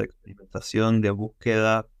sentido de experimentación, de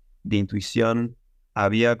búsqueda, de intuición.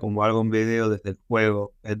 Había como algo en video desde el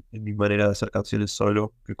juego, en mi manera de hacer canciones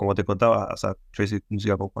solo, que como te contaba, o sea, yo hice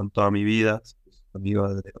música con toda mi vida,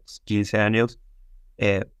 amigo desde los 15 años,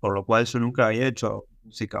 por lo cual yo nunca había hecho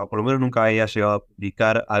música, o por lo menos nunca había llegado a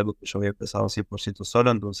publicar algo que yo había empezado 100% solo.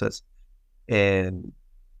 Entonces eh,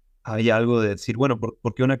 había algo de decir, bueno,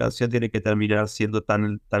 ¿por qué una canción tiene que terminar siendo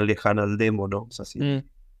tan lejana al demo, ¿no? O sea,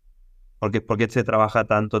 ¿por qué se trabaja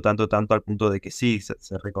tanto al punto de que sí,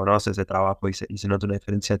 se reconoce ese trabajo y se nota una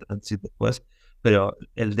diferencia antes y después? Pero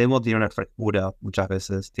el demo tiene una frescura muchas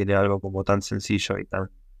veces, tiene algo como tan sencillo y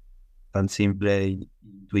tan simple e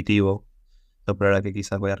intuitivo, no, pero ahora que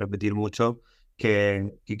quizás voy a repetir mucho,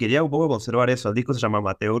 que quería un poco conservar eso. El disco se llama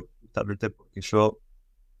Amateur, justamente porque yo,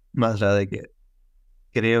 más allá de que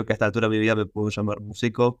creo que a esta altura de mi vida me puedo llamar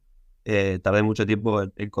músico, tardé mucho tiempo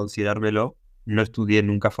en considerármelo. No estudié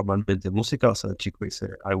nunca formalmente música, o sea, de chico hice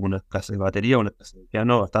algunas clases de batería, unas clases de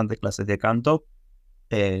piano, bastantes clases de canto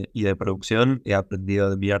y de producción. He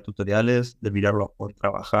aprendido de mirar tutoriales, de mirarlos por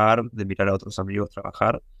trabajar, de mirar a otros amigos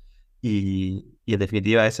trabajar. Y en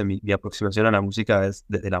definitiva, mi aproximación a la música es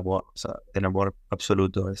desde el amor, o sea, el amor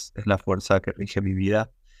absoluto es la fuerza que rige mi vida.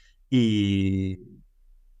 Y,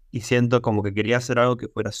 y siento como que quería hacer algo que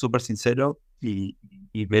fuera súper sincero y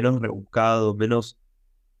menos rebuscado,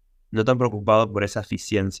 no tan preocupado por esa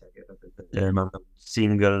eficiencia que de repente te manda un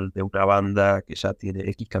single de una banda que ya tiene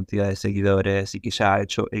X cantidad de seguidores y que ya ha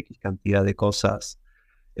hecho X cantidad de cosas.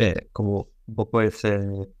 Como un poco ese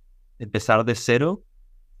empezar de cero,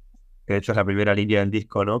 que de hecho es la primera línea del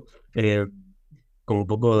disco, ¿no? Como un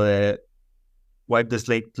poco de wipe the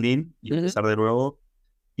slate clean y empezar de nuevo.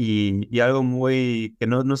 Y algo muy, que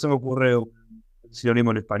no se me ocurre un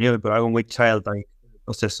sinónimo en español, pero algo muy childlike,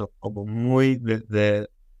 proceso, como muy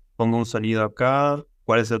pongo un sonido acá,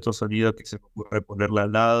 ¿cuál es el otro sonido que se me ocurre ponerle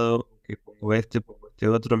al lado? Que pongo este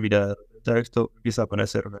otro, mira, de repente esto empieza a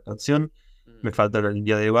aparecer una canción, me falta una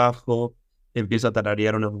línea de bajo, empiezo a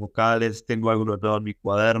tararear unos vocales, tengo algo notado en mi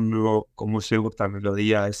cuaderno, cómo llego esta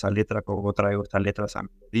melodía a esa letra, cómo traigo esta letra a esa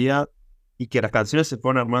melodía, y que las canciones se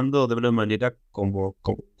fueron armando de una manera como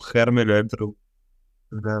un germen dentro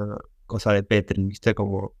de una cosa de Petri, ¿viste?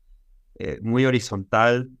 Como muy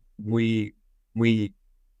horizontal, muy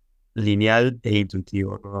lineal e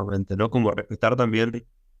intuitivo, nuevamente, ¿no? Como respetar también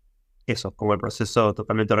eso, como el proceso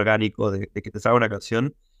totalmente orgánico de que te salga una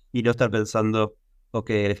canción y no estar pensando, ok,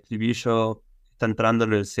 el estribillo está entrando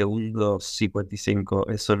en el segundo 55,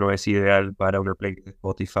 eso no es ideal para una playlist de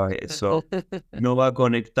Spotify, eso no va a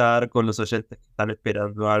conectar con los oyentes que están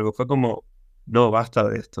esperando algo. Fue como, no, basta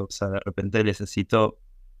de esto, o sea, de repente necesito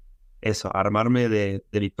eso, armarme de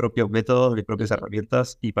mis propios métodos, mis propias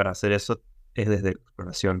herramientas, y para hacer eso es desde la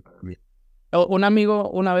exploración para mí. Un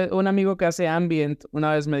amigo que hace ambient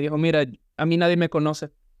una vez me dijo, mira, a mí nadie me conoce.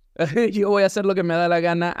 Yo voy a hacer lo que me da la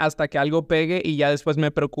gana hasta que algo pegue y ya después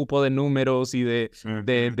me preocupo de números y de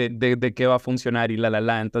qué va a funcionar y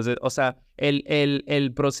la. Entonces, o sea,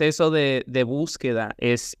 el proceso de búsqueda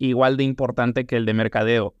es igual de importante que el de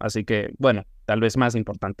mercadeo. Así que, bueno, tal vez más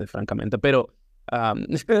importante, francamente, pero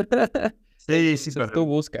Sí, sí, entonces, tú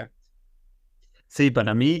busca. sí,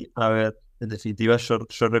 para mí, a ver, En definitiva, yo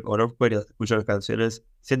reconozco y escucho las canciones.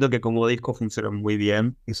 Siento que como disco funcionan muy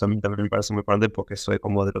bien. Y eso a mí también me parece muy importante porque soy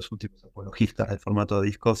como de los últimos apologistas del formato de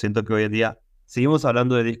disco. Siento que hoy en día seguimos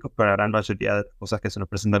hablando de discos, pero la gran mayoría de las cosas que se nos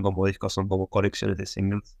presentan como discos son como colecciones de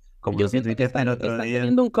singles. Como Yo lo que siento que tuiteaste el otro está día.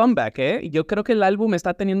 teniendo un comeback, ¿eh? Yo creo que el álbum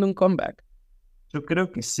está teniendo un comeback. Yo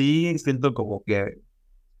creo que sí, siento como que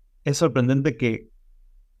es sorprendente que,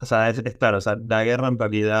 o sea, es claro, o sea, la guerra en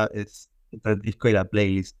realidad es entre el disco y la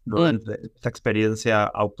playlist, ¿no? Mm, Entre esta experiencia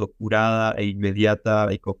autocurada e inmediata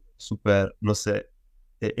y como súper, no sé,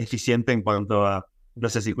 eficiente en cuanto a, no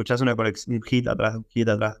sé, si escuchas un hit atrás de un hit,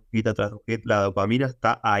 atrás de un hit, atrás de un hit, la dopamina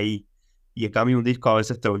está ahí. Y en cambio un disco a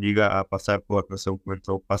veces te obliga a pasar por, no sé, un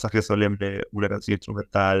momento, un pasaje solemne, una canción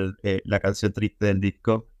instrumental, la canción triste del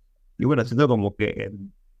disco. Y bueno, siento como que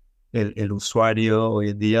el usuario hoy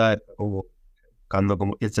en día está como buscando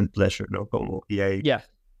como instant pleasure, ¿no? Como, ya.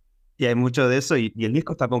 y hay mucho de eso y el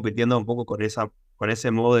disco está compitiendo un poco con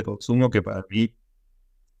ese modo de consumo que para mí,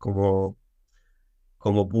 como,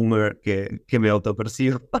 como boomer que me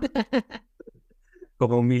autopercibo,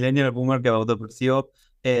 como un millennial boomer que me autopercibo,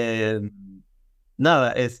 eh,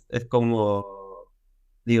 nada, es como,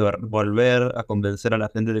 digo, volver a convencer a la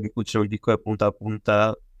gente de que escuche un disco de punta a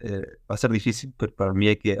punta va a ser difícil, pero para mí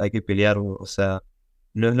hay que pelear, o sea,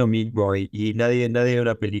 no es lo mismo y nadie ve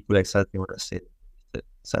una película exacta en una serie, ¿viste?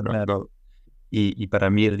 O sea, Claro. no. Y para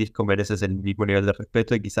mí el disco merece el mismo nivel de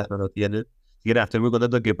respeto y quizás no lo tiene. Y nada, estoy muy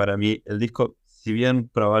contento que para mí el disco, si bien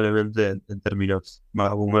probablemente en términos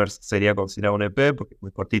más boomers sería considerado un EP, porque es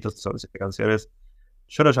muy cortito, son 7 canciones,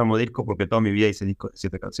 yo lo llamo disco porque toda mi vida hice discos de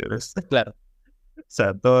 7 canciones. Claro. O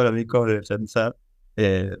sea, todos los discos de Defensa.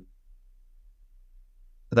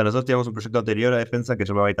 O sea, nosotros teníamos un proyecto anterior a Defensa que se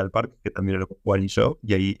llamaba Vital Park, que también lo Juan y yo,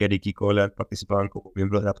 y ahí Eric y Cola participaban como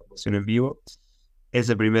miembros de la promoción en vivo. Es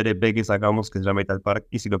el primer EP que sacamos que se llama Vital Park,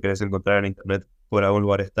 y si lo querés encontrar en internet, por algún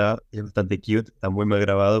lugar está, es bastante cute, está muy mal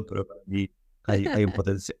grabado, pero para mí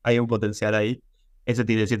hay un potencial ahí. Ese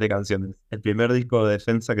tiene 7 canciones. El primer disco de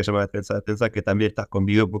Defensa, que se llama Defensa, que también está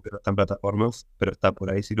escondido porque no está en plataformas, pero está por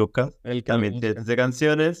ahí si buscas, El que lo también tiene busca. 7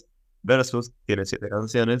 canciones. Versus tiene 7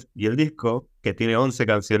 canciones y el disco, que tiene 11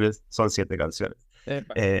 canciones, son 7 canciones.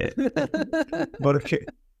 Epa. Eh, porque,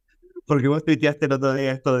 porque vos tuiteaste el otro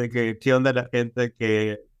día esto de que qué onda la gente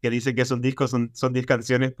que dice que es un disco, son 10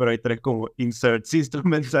 canciones, pero hay 3 como inserts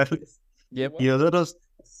instrumentales. Llevo. Y nosotros,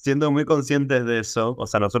 siendo muy conscientes de eso, o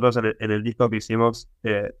sea, nosotros en el disco que hicimos,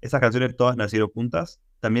 esas canciones todas nacieron juntas,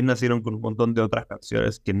 también nacieron con un montón de otras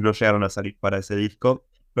canciones que no llegaron a salir para ese disco,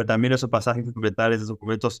 pero también esos pasajes instrumentales, esos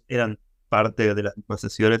momentos eran parte de las mismas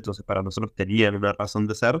sesiones, entonces para nosotros tenían una razón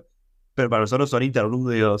de ser, pero para nosotros son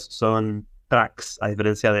interludios, son tracks, a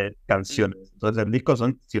diferencia de canciones. Entonces el disco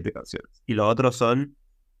son 7 canciones, y los otros son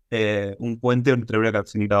un puente entre una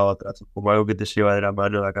canción y la otra, son como algo que te lleva de la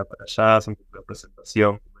mano de acá para allá, son como una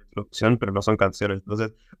presentación, como una introducción, pero no son canciones.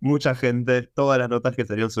 Entonces, mucha gente, todas las notas que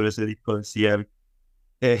salieron sobre ese disco decían,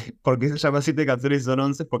 ¿por qué se llama 7 canciones y son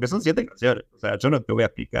 11? Porque son 7 canciones, o sea, yo no te voy a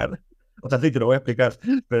explicar. O sea, sí, te lo voy a explicar,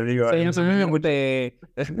 pero digo, Sí, eso me gusta.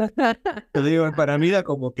 te digo, para mí da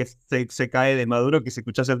como que se cae de maduro que si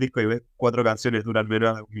escuchas el disco y ves 4 canciones duran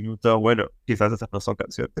menos de un minuto, bueno, quizás esas no son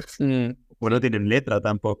canciones. Mm, O no tienen letra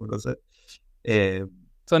tampoco, no sé. Eh,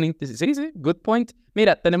 sí, sí, good point.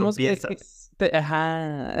 Mira, son tenemos piezas.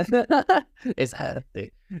 ajá, es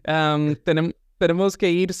arte. Tenemos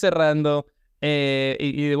que ir cerrando.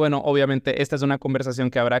 Y bueno, obviamente esta es una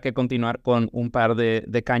conversación que habrá que continuar con un par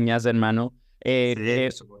de cañas en mano. Sí, Eh,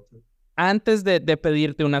 por supuesto. Antes de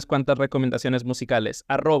pedirte unas cuantas recomendaciones musicales,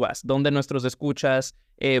 arrobas, donde nuestros escuchas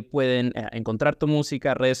pueden encontrar tu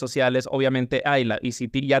música, redes sociales, obviamente, y si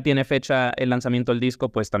ya tiene fecha el lanzamiento del disco,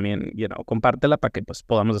 pues también, compártela para que pues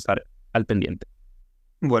podamos estar al pendiente.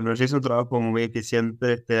 Bueno, yo hice un trabajo muy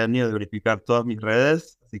eficiente este año de verificar todas mis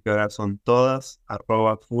redes, así que ahora son todas,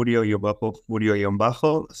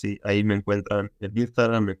 @furio_furio_, así ahí me encuentran en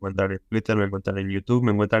Instagram, me encuentran en Twitter, me encuentran en YouTube,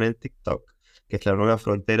 me encuentran en TikTok, que es la nueva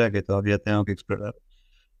frontera que todavía tengo que explorar.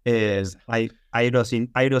 Hay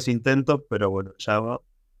los intentos, pero bueno, ya va.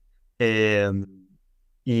 Eh,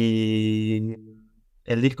 y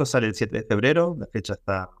el disco sale el 7 de febrero, la fecha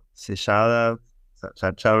está sellada, o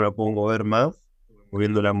sea, ya no la puedo mover más,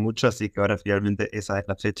 moviéndola mucho, así que ahora finalmente esa es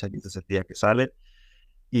la fecha y ese es el día que sale.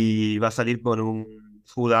 Y va a salir con un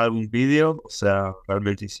full album video, o sea,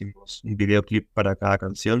 realmente hicimos un videoclip para cada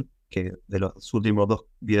canción, que de los últimos 2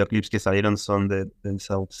 videoclips que salieron son de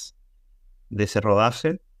ese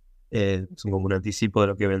rodaje. Son como un anticipo de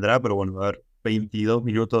lo que vendrá, pero bueno, va a haber 22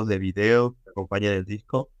 minutos de video que acompañan el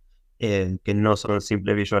disco, que no son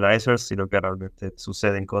simples visualizers, sino que realmente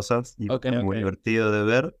suceden cosas y va a Ok, estar muy ok. divertido de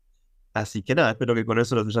ver. Así que nada, espero que con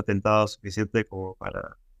eso los haya tentado suficiente como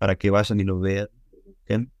para que vayan y lo vean, lo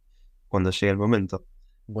busquen cuando llegue el momento.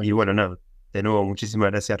 Y bueno, nada, de nuevo,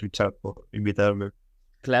 muchísimas gracias, Richard, por invitarme.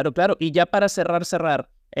 Claro, claro. Y ya para cerrar,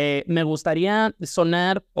 me gustaría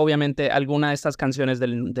sonar, obviamente, alguna de estas canciones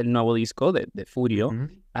del nuevo disco de Furio,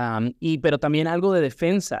 pero también algo de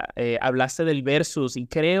Defensa. Hablaste del Versus y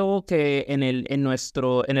creo que en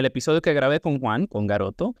el episodio que grabé con Juan, con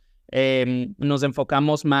Garoto, nos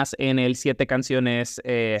enfocamos más en el 7 canciones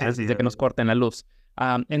antes de que nos corten la luz.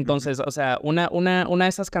 Entonces, o sea, una de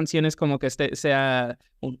esas canciones como que sea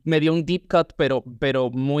medio un deep cut, pero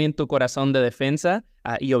muy en tu corazón de Defensa,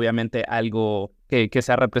 y obviamente algo que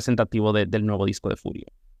sea representativo del nuevo disco de Furio.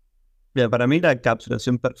 Mira, para mí la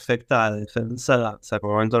encapsulación perfecta de Defensa, o sea,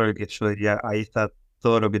 como momento en el que yo diría, ahí está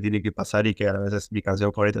todo lo que tiene que pasar y que a veces es mi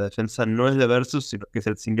canción favorita de Defensa, no es de Versus, sino que es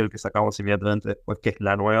el single que sacamos inmediatamente después, que es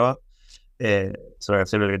La Nueva. Es una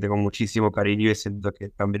canción en la que tengo muchísimo cariño y siento que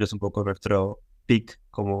también es un poco nuestro pick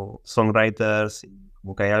como songwriters, y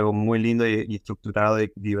como que hay algo muy lindo y estructurado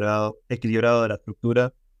y equilibrado de la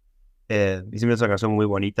estructura. Y siempre es una canción muy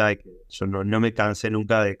bonita y que yo no me cansé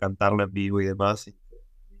nunca de cantarla en vivo y demás. Y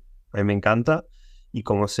a mí me encanta. Y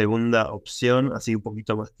como segunda opción, así un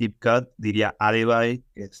poquito más deep cut, diría Alibi,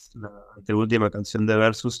 que es la anteúltima canción de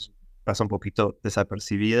Versus. Pasa un poquito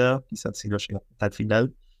desapercibida, quizás si no llega hasta el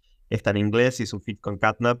final. Está en inglés y es un feat con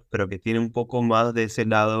Catnap, pero que tiene un poco más de ese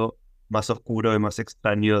lado más oscuro y más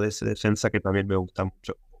extraño de ese Defensa que también me gusta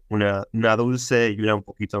mucho. Una dulce y una un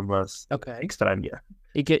poquito más extraña.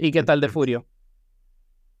 ¿Y qué tal de Furio?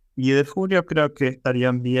 Y de Furio creo que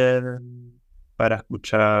estarían bien para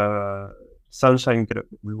escuchar Sunshine, creo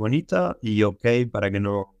que es muy bonita, y OK, para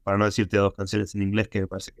no decirte 2 canciones en inglés, que me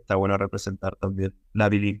parece que está bueno representar también la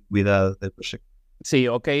bilingüidad del proyecto. Sí,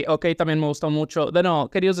 OK también me gustó mucho. De nuevo,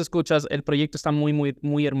 queridos escuchas, el proyecto está muy, muy,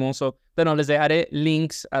 muy hermoso. De nuevo, les dejaré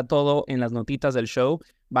links a todo en las notitas del show.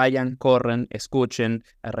 Vayan, corren, escuchen.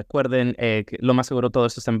 Recuerden que lo más seguro todo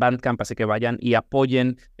esto está en Bandcamp, así que vayan y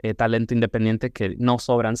apoyen talento independiente, que no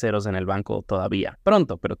sobran ceros en el banco todavía.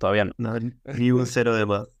 Pronto, pero todavía no. No, ni un cero de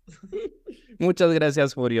más. Muchas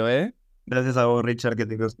gracias, Furio, Gracias a vos, Richard, que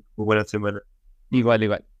tengas una buena semana.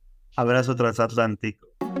 Igual. Abrazo transatlántico.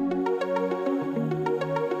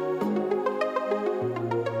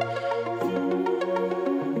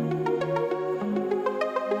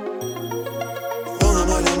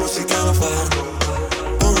 Pongamos la música más fuerte.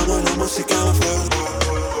 Pongamos la música más fuerte.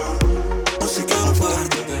 Música más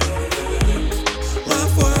fuerte. Más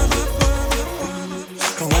fuerte.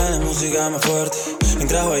 Pongan la música más fuerte.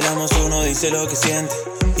 Mientras bailamos uno dice lo que siente.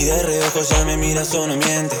 Y de reojo ya me miras o no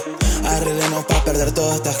miente. Arreglemos pa' perder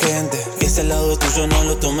toda esta gente. Que ese lado tuyo no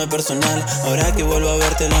lo tome personal. Ahora que vuelvo a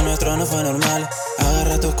verte lo nuestro no fue normal.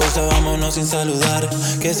 Agarra tus cosas, vámonos sin saludar.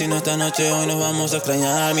 Que si no esta noche hoy nos vamos a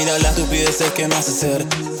extrañar. Mira las estupideces que me hace hacer.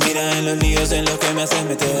 Mira en los líos en los que me haces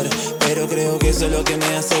meter. Pero creo que eso es lo que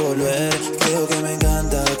me hace volver. Creo que me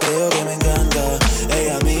encanta, creo que me encanta. Ey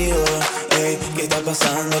amigo, ey, ¿qué está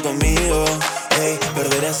pasando conmigo? Ey,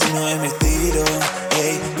 perder así no es mi estilo.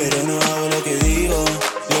 Ey, pero no hago lo que digo.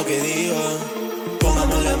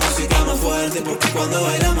 Pongamos la música más fuerte, porque cuando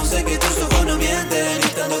bailamos sé que tus ojos no mienten. Y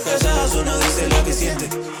estando callados uno dice lo que siente.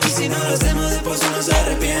 Y si no lo hacemos después uno se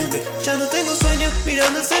arrepiente. Ya no tengo sueño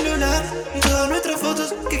mirando el celular. Y todas nuestras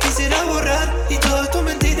fotos que quisiera borrar. Y todas tus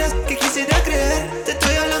mentiras que quisiera creer. Te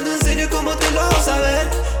estoy hablando en serio, ¿cómo te lo hago saber?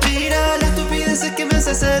 Mira las estupideces que me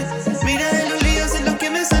hace hacer. Mira en los líos en los que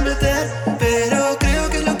me hace meter. Pero creo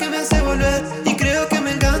que es lo que me hace volver. Y creo que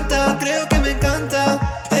me encanta, creo que me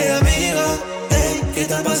encanta. Ey amigo, ey, ¿qué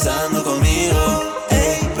está pasando conmigo?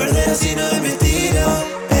 Ey, perder así no es mi estilo.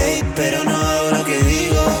 Ey, pero no hago lo que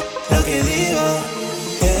digo.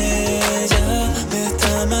 Ella me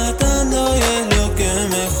está matando y es lo que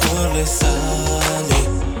mejor le sale.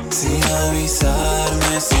 Sin avisarme.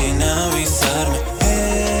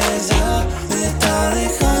 Ella me está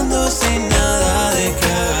dejando sin nada de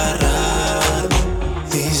que agarrarme.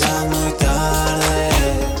 Y ya muy tarde.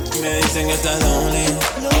 Me dicen que estás lonely.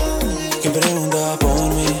 ¿Quién preguntaba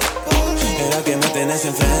por mí? Era que me tenés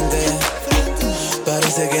enfrente.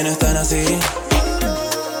 Parece que no están así.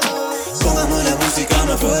 Pongamos la música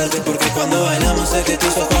más fuerte, porque cuando bailamos sé que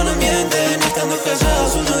tus ojos no mienten. Estando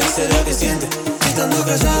callados uno dice lo que siente. Estando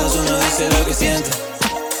callados uno dice lo que siente.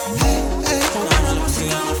 Pongamos la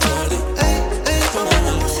música más fuerte. Pongamos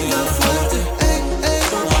la música más fuerte.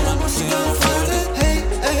 Pongamos la música más fuerte.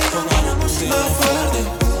 Pongamos la música más fuerte.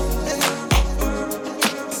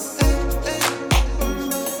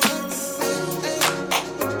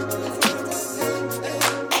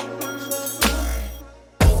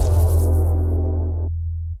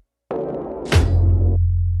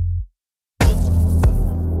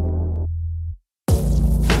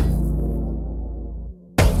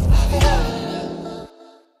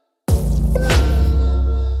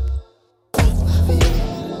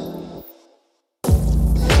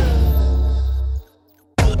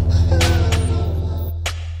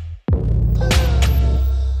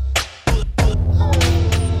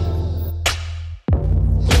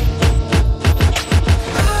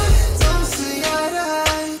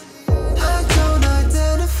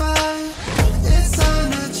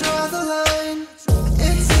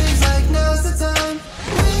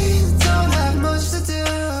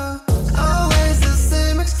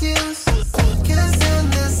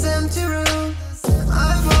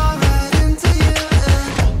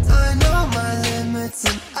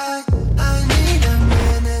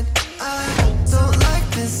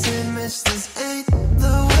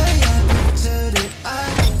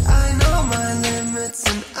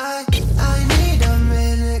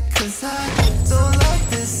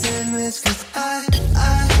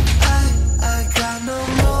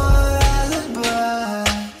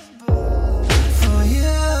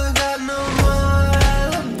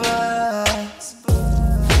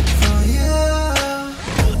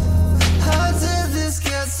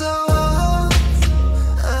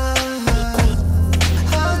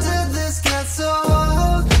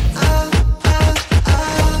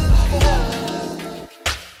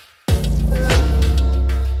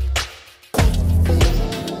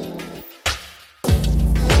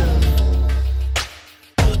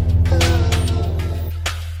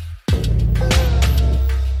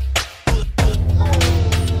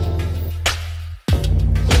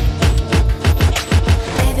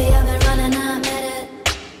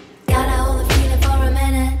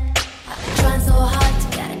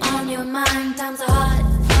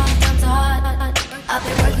 I've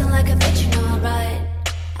been working like a bitch, you know I'm right.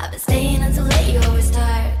 I've been staying until late, you always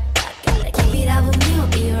tired. I gotta keep it up with me, we'll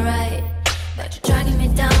be alright. But you're dragging me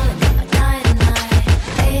down like I'm a night and night.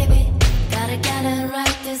 Baby, gotta get it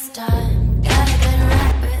right this time. Gotta get it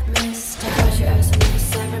right with me this time. Cause your ass on me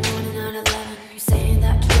every morning at 11. You're saying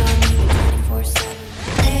that you love me 24/7.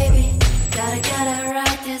 Baby, gotta get it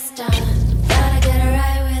right this time. Gotta get it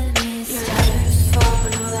right with me this time. You're just fall,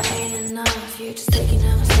 but no, that ain't enough. You're just taking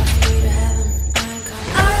out stuff for me to heaven. I ain't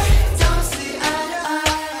coming. I don't see eye to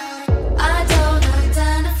eye. I don't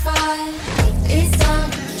identify. It's time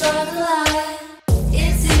to draw the line.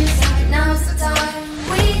 It seems like now's the time.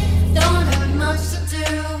 We don't have much to do.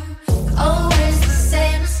 Always the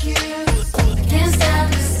same excuse. I can't stand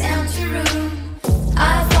this empty room. I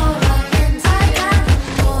fall right into I got no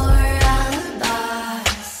more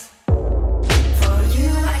alibis. For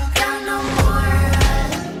you, I got no more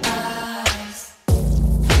alibis.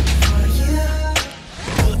 For you,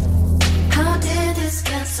 how did this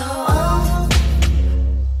get so old?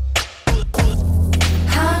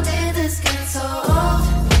 How did this get so old?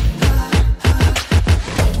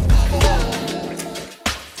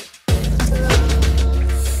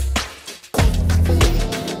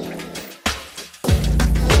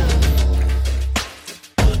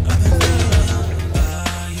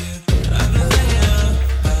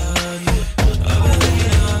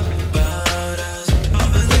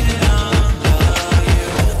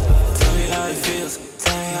 Tell me how it feels.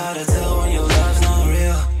 Tell me how to tell when your love's not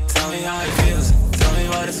real. Tell me how it feels. Tell me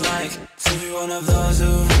what it's like to be one of those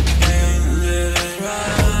who ain't living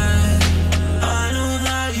right. I know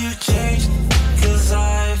that you've changed, 'cause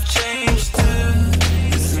I've changed too.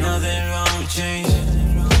 There's nothing wrong with change.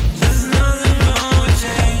 There's nothing wrong with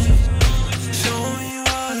change. Show me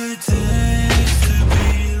what it takes to be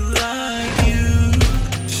like you.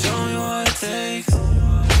 Show me what it takes.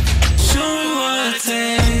 Show me what it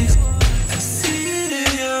takes. I see it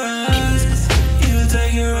in your eyes. You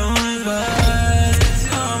take your own advice.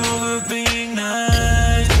 I'm over being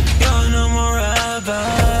nice. You're no more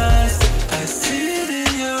alibis. I see it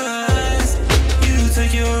in your eyes. You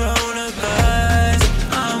take your own advice.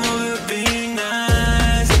 I'm over being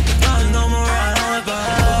nice. You're no more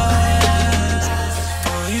alibis.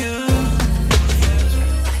 For you.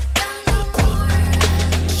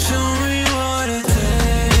 Show me what it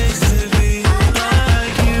takes to be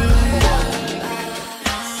like you.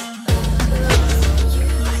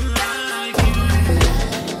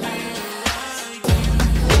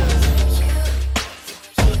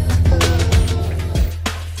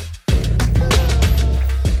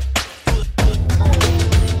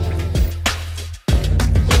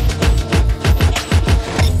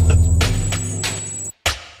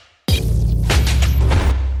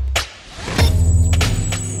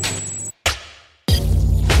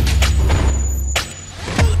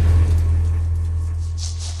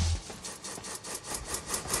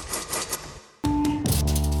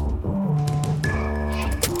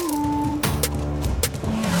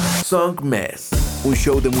 Songmess, un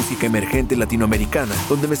show de música emergente latinoamericana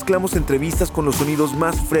donde mezclamos entrevistas con los sonidos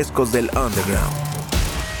más frescos del underground.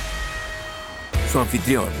 Su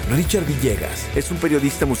anfitrión, Richard Villegas, es un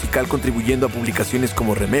periodista musical contribuyendo a publicaciones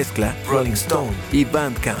como Remezcla, Rolling Stone y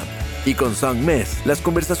Bandcamp. Y con Songmess, las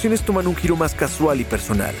conversaciones toman un giro más casual y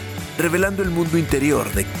personal, revelando el mundo interior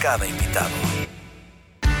de cada invitado.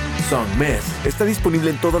 Songmess está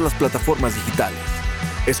disponible en todas las plataformas digitales.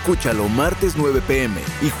 Escúchalo martes 9 p.m.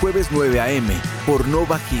 y jueves 9 a.m. por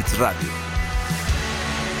Nova Hits Radio.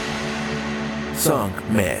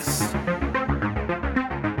 Songmess.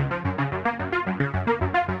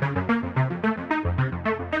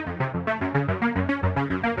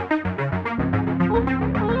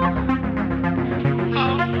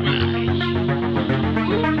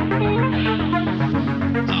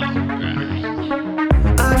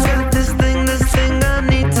 I got this thing I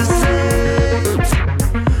need to say.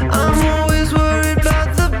 I'm always worried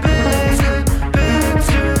about the bigger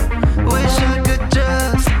picture. Wish I could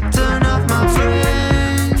just turn off my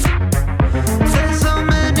brain.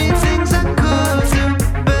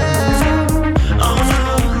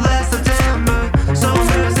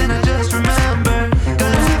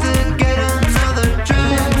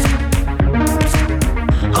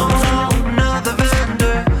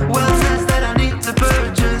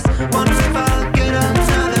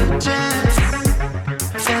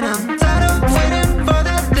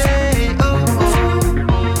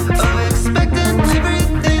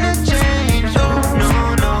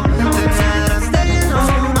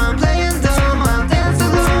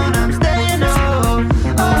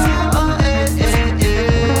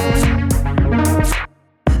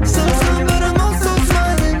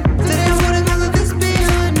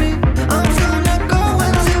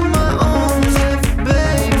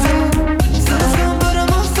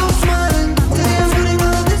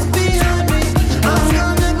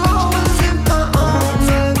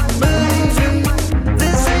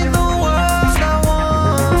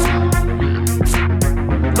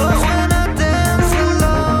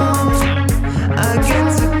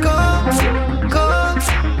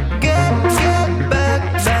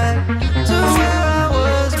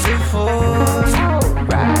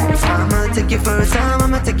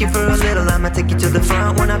 take you to the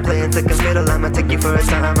front when I play and second fiddle. I'ma take you for a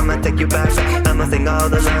time, I'ma take you back. I'ma sing all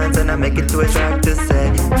the lines and I make it to a track to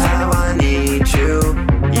say how I need you.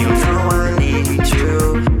 You know I need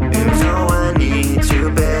you. You know I need you,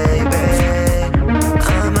 baby.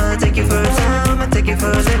 I'ma take you for a time, I'ma take you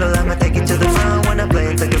for a little. I'ma take you to the front when I play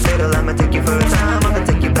and second fiddle. I'ma take you for a time, I'ma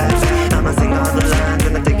take you back. I'ma sing all the lines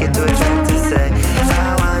and I take it to a track to say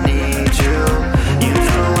how I need you. You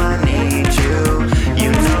know I need you.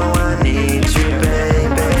 You know I need you,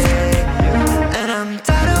 baby. And I'm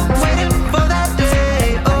tired of waiting for that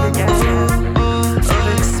day. Oh, oh, oh. Of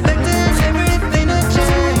expecting everything to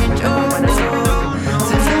change. Oh, oh.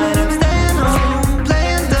 Tonight I'm staying home,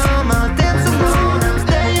 playing dumb. I'll dance alone. I'm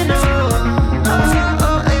staying home. Oh,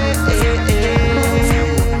 oh, eh, eh, eh.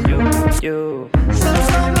 You. So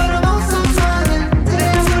long, but I'm also smiling.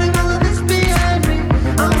 Today I'm putting all of this behind me.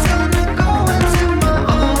 I'm gonna go into my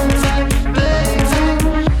own life, baby.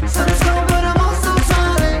 So long, but I'm also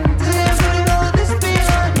smiling. Today I'm putting all of this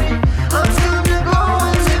behind me. I'm gonna go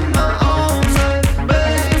and live my own life,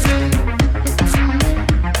 baby.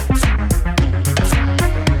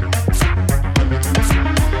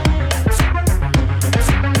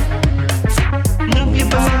 Move your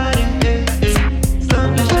body, eh, eh.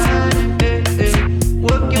 Sun is shining, eh, eh.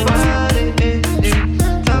 Work your body, eh, eh.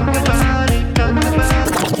 Talk about it, talk about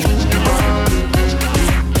it.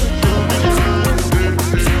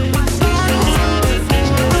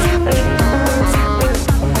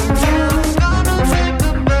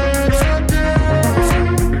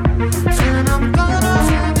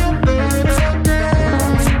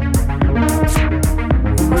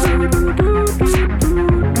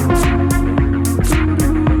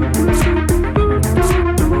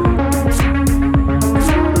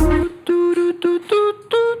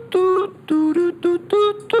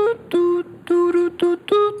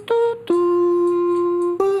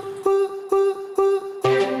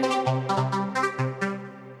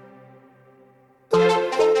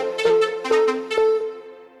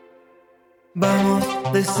 Vamos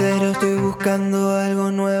de cero, estoy buscando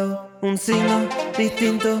algo nuevo. Un signo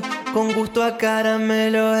distinto, con gusto a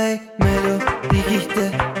caramelo. Hey, me lo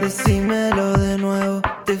dijiste, decímelo de nuevo.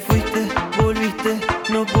 Te fuiste, volviste,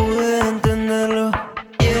 no pude entenderlo.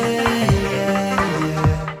 Yeah, yeah, yeah.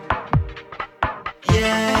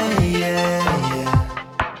 Yeah, yeah, yeah.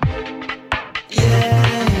 Yeah,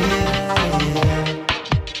 yeah, yeah.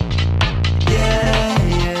 Yeah,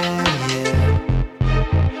 yeah, yeah.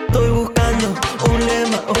 Estoy buscando un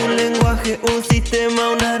lema, un lenguaje, un sistema,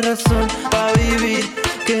 una razón para vivir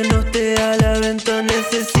que no esté a la venta.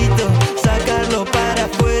 Necesito sacarlo para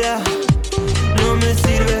afuera. No me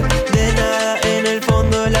sirve de nada en el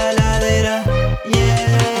fondo de la ladera.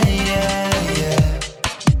 Yeah, yeah, yeah.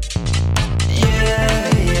 Yeah,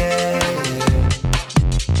 yeah, yeah.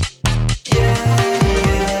 Yeah, yeah,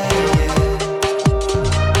 yeah.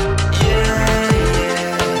 Yeah, yeah.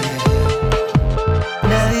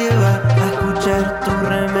 Nadie va a escuchar tu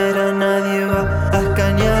remera, nadie va a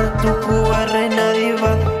escanear tu QR, nadie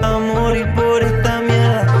va a morir por esta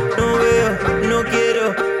mierda. No veo, no quiero,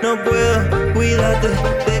 no puedo, cuídate,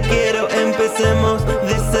 te quiero, empecemos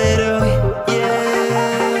de cero. Yeah,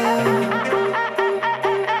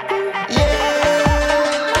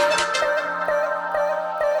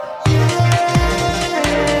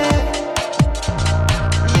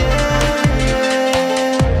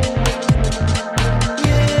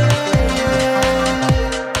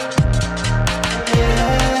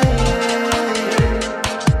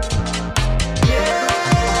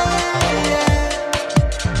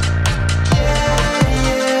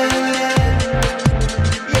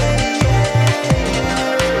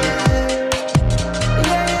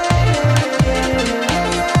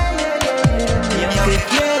 Y aunque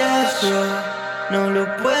quiera yo, no lo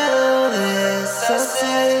puedo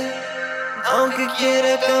deshacer. Aunque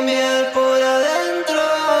quiera cambiar por adentro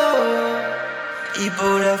y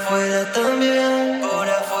por afuera también, por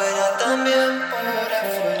afuera también, por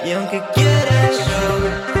afuera. Y aunque quiera yo,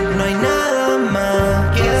 no hay nada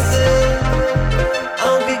más que hacer.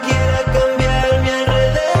 Aunque quiera cambiar mi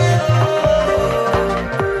alrededor,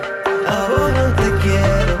 a vos no te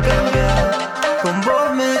quiero cambiar, con vos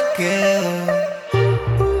me quedo.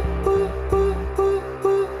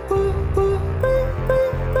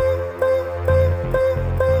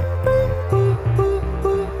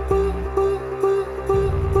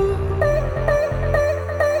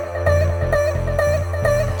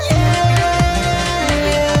 Yeah.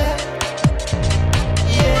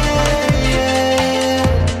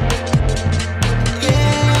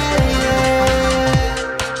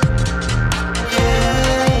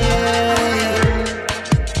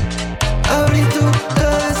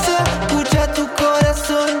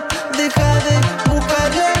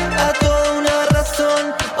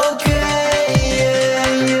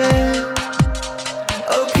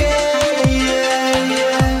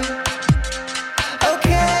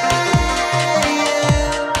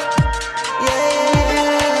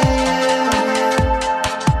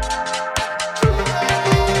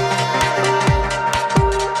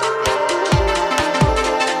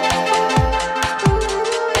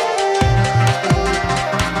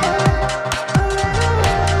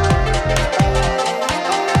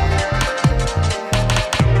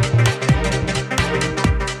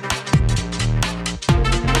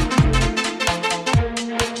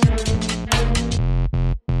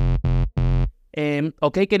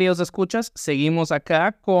 Ok, queridos escuchas, seguimos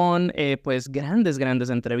acá con pues grandes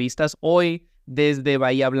entrevistas. Hoy desde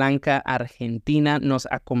Bahía Blanca, Argentina, nos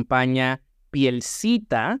acompaña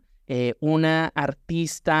Pielcita, una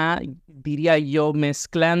artista, diría yo,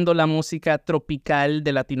 mezclando la música tropical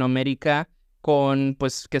de Latinoamérica con,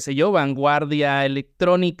 pues, qué sé yo, vanguardia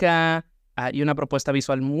electrónica y una propuesta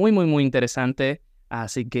visual muy interesante.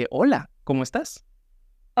 Así que, hola, ¿cómo estás?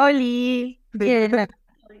 Oli, bien.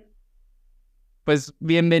 Pues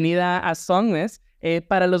bienvenida a Songmess.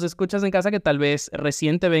 Para los escuchas en casa que tal vez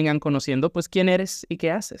recién te vengan conociendo, pues ¿quién eres y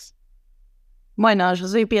qué haces? Bueno, yo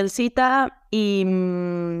soy Pielcita y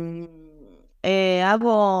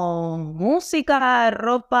hago música,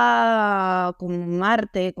 ropa, con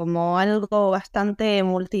arte, como algo bastante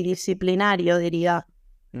multidisciplinario, diría.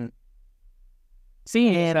 Mm. Sí,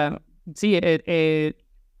 o Eh, sea, sí,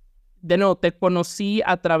 de nuevo, te conocí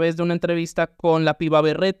a través de una entrevista con la Piba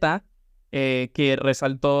Berreta, que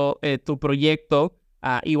resaltó tu proyecto,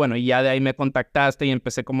 y bueno, y ya de ahí me contactaste y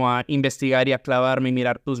empecé como a investigar y a clavarme y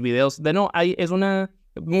mirar tus videos. De nuevo, es una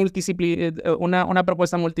una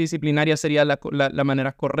propuesta multidisciplinaria sería la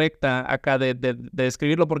manera correcta acá de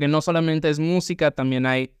describirlo, porque no solamente es música, también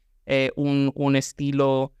hay un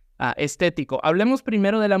estilo estético. Hablemos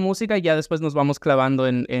primero de la música y ya después nos vamos clavando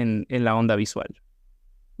en la onda visual.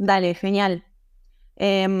 Dale, genial.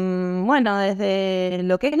 Bueno, desde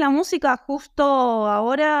lo que es la música, justo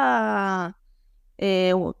ahora,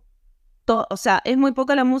 eh, o sea, es muy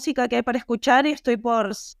poca la música que hay para escuchar y estoy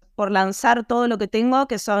por lanzar todo lo que tengo,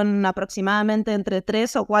 que son aproximadamente entre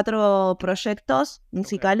 3 o 4 proyectos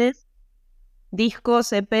musicales,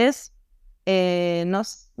 discos, EPs.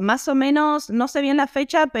 Más o menos, no sé bien la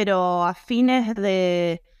fecha, pero a fines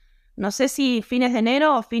de, no sé si fines de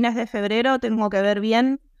enero o fines de febrero, tengo que ver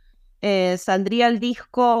bien. Saldría el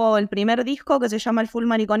primer disco que se llama el Full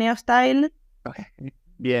Mariconeo Style.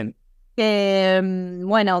 Bien.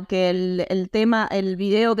 Bueno, que el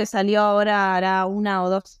video que salió ahora hará una o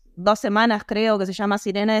dos semanas, creo, que se llama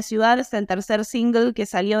Sirena de Ciudad, es el tercer single que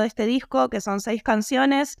salió de este disco, que son 6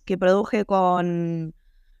 canciones que produje con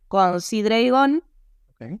C-Dragon.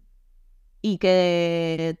 Okay. Y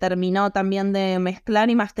que terminó también de mezclar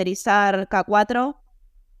y masterizar K4.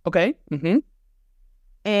 Ok. Uh-huh.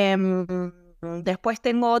 Después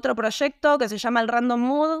tengo otro proyecto que se llama el Random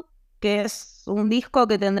Mood, que es un disco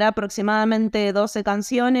que tendrá aproximadamente 12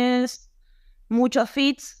 canciones, muchos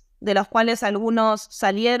feats, de los cuales algunos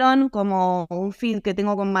salieron, como un feat que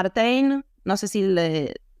tengo con Martin. No sé si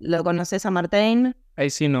lo conoces a Martin.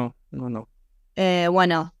 Ahí sí no.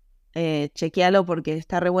 Bueno, chequealo porque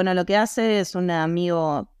está re bueno lo que hace, es un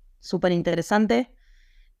amigo súper interesante.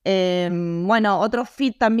 Bueno, otro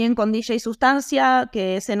feat también con DJ Sustancia,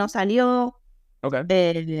 que ese no salió.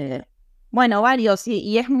 Okay. Bueno, varios,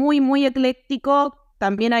 y es muy ecléctico.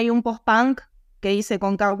 También hay un post-punk que hice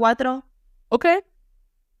con K4. Ok.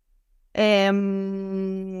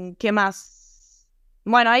 ¿Qué más?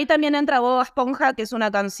 Bueno, ahí también entra Boba Esponja, que es una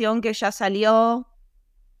canción que ya salió,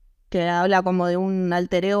 que habla como de un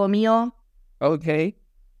alter ego mío. Ok.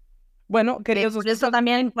 Bueno, queridos por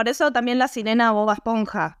eso también la sirena Boba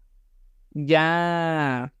Esponja.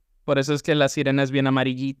 Ya. Por eso es que la sirena es bien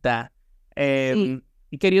amarillita. Sí.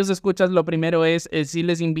 Y queridos escuchas, lo primero es sí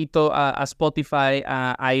les invito a Spotify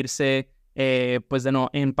a irse, pues de no,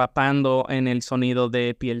 empapando en el sonido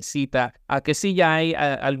de Pielcita. A que sí ya hay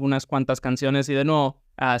algunas cuantas canciones y de no,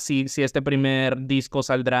 si este primer disco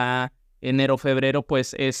saldrá enero, febrero,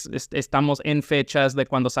 pues estamos en fechas de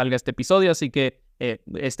cuando salga este episodio, así que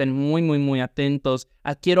estén muy atentos.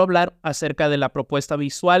 Quiero hablar acerca de la propuesta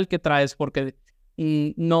visual que traes porque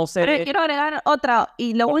no sé... Quiero agregar otra,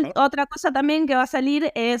 y otra cosa también que va a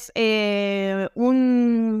salir es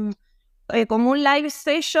como un live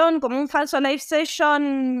session, como un falso live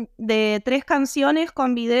session de 3 canciones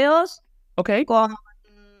con videos. Ok.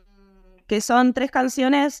 Que son 3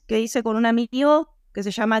 canciones que hice con un amigo que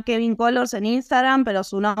se llama Kevin Colors en Instagram, pero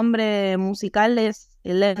su nombre musical es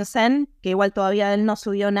Lensen, que igual todavía él no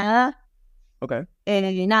subió nada. Ok.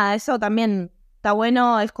 Y nada, eso también está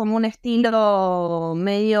bueno, es como un estilo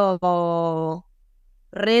medio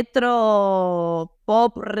retro,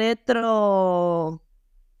 pop retro,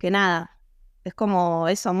 que nada, es como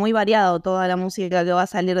eso, muy variado toda la música que va a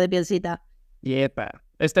salir de Pielcita. Yepa.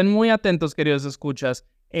 Estén muy atentos, queridos escuchas.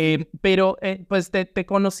 Pero pues te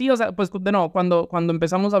conocí, o sea, pues de nuevo, cuando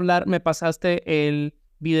empezamos a hablar, me pasaste el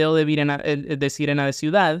video de Sirena de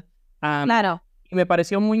Ciudad. Claro. Y me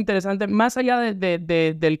pareció muy interesante, más allá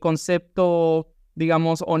del concepto,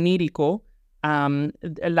 digamos, onírico,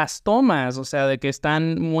 las tomas, o sea, de que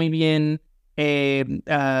están muy bien ¿cuál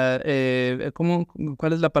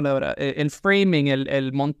es la palabra? El framing,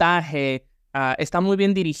 el montaje, está muy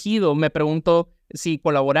bien dirigido. Me pregunto si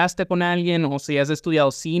colaboraste con alguien o si has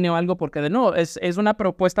estudiado cine o algo, porque de nuevo, es una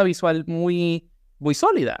propuesta visual muy, muy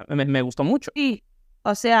sólida. Me gustó mucho. Sí,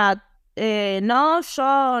 o sea, no,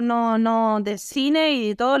 yo no, de cine y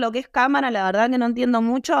de todo lo que es cámara, la verdad que no entiendo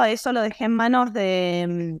mucho. Eso lo dejé en manos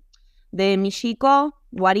de mi chico,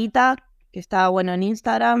 Guarita, que está bueno en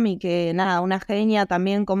Instagram y que nada, una genia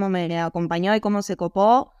también cómo me acompañó y cómo se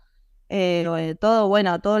copó. Todo,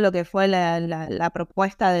 bueno, todo lo que fue la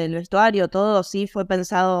propuesta del vestuario, todo sí fue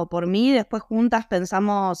pensado por mí. Después juntas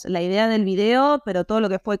pensamos la idea del video, pero todo lo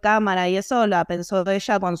que fue cámara y eso la pensó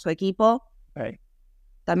ella con su equipo. Okay.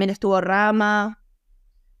 También estuvo Rama.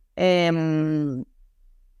 Bueno,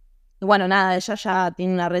 nada, ella ya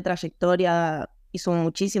tiene una retrayectoria, hizo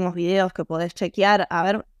muchísimos videos que podés chequear. A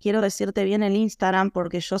ver, quiero decirte bien el Instagram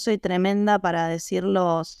porque yo soy tremenda para decir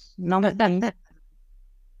los nombres.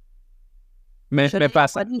 Me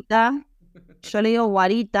pasa. Guarita, yo le digo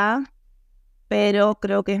Guarita, pero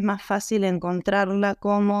creo que es más fácil encontrarla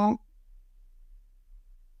como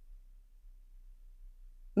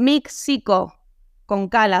Mixico, con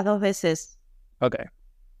K las 2 veces. Ok.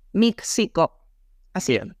 Mixico.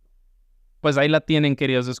 Así. Bien. Pues ahí la tienen,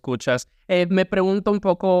 queridos escuchas. Me pregunto un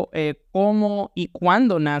poco cómo y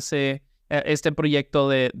cuándo nace este proyecto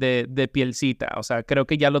de Pielcita. O sea, creo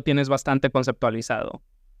que ya lo tienes bastante conceptualizado.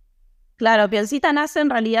 Claro, Pielcita nace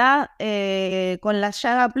en realidad con la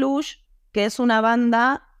Llaga Plush, que es una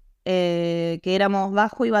banda que éramos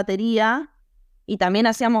bajo y batería, y también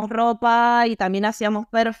hacíamos ropa y también hacíamos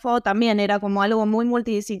perfo, también era como algo muy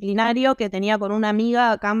multidisciplinario que tenía con una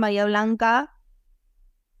amiga acá en Bahía Blanca,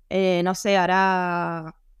 no sé,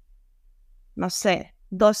 hará, no sé,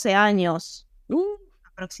 12 años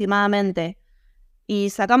aproximadamente,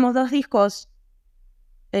 y sacamos 2 discos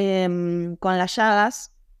con las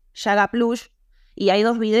Llagas, Llaga Plush, y hay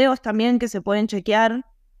 2 videos también que se pueden chequear,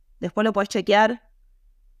 después lo podés chequear.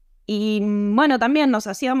 Y bueno, también nos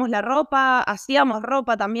hacíamos hacíamos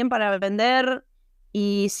ropa también para vender,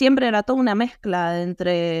 y siempre era toda una mezcla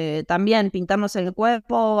entre también pintarnos el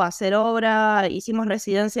cuerpo, hacer obra, hicimos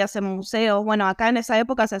residencias en museos. Bueno, acá en esa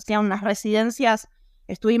época se hacían unas residencias,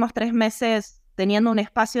 estuvimos 3 meses teniendo un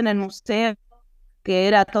espacio en el museo que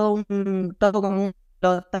era todo como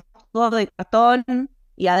todo de cartón,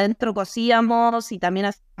 y adentro cosíamos y también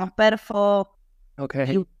hacíamos perfo.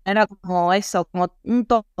 Okay. Y era como eso, como un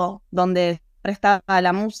todo donde prestaba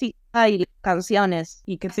la música y las canciones.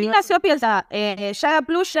 ¿Y qué Así nació Pielcita. Llaga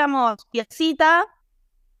Plus llamamos Pielcita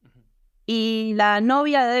y la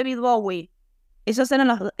novia de David Bowie. Ellas eran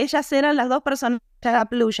las 2 personas de Llaga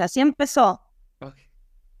Plus. Así empezó. Okay.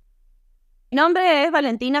 Mi nombre es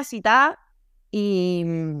Valentina Citá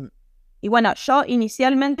y bueno, yo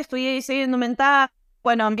inicialmente estudié diseño indumental.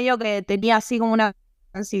 Bueno, medio que tenía así como una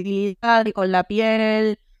sensibilidad con la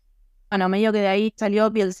piel. Bueno, medio que de ahí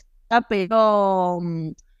salió Pielcita, pero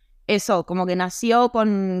eso, como que nació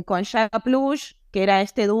con Llaga Plush, que era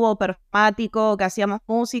este dúo performático que hacíamos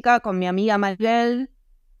música con mi amiga Maribel,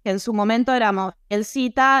 que en su momento éramos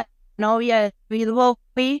Pielcita, novia de David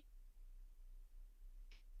Bowie,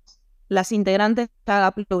 las integrantes de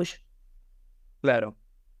Llaga Plush. Claro.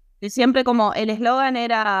 Y siempre como el eslogan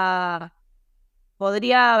era,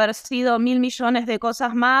 podría haber sido 1000 millones de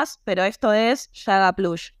cosas más, pero esto es Llaga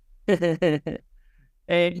Plush.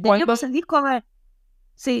 Teníamos el disco,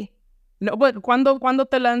 sí. No, bueno, ¿cuándo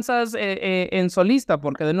te lanzas en solista?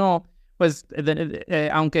 Porque de nuevo, pues,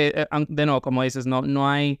 aunque de nuevo, como dices, no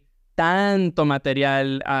hay tanto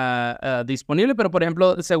material disponible, pero por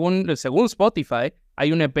ejemplo, según Spotify,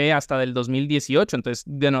 hay un EP hasta del 2018, entonces,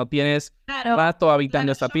 de nuevo, tienes rato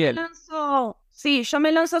habitando esta piel. Yo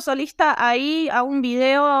me lanzo solista ahí a un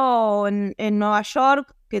video en Nueva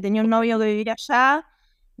York, que tenía un novio que vivía allá,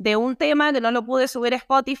 de un tema que no lo pude subir a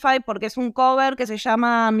Spotify porque es un cover que se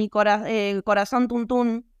llama Corazón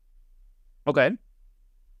Tuntún. Ok.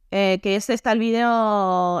 Que ese está el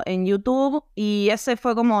video en YouTube y ese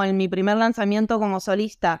fue como mi primer lanzamiento como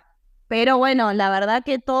solista. Pero bueno, la verdad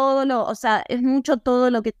que es mucho todo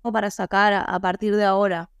lo que tengo para sacar a partir de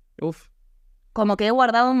ahora. Uf. Como que he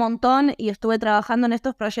guardado un montón y estuve trabajando en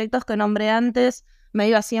estos proyectos que nombré antes,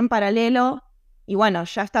 medio así en paralelo, y bueno,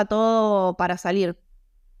 ya está todo para salir.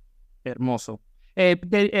 Hermoso.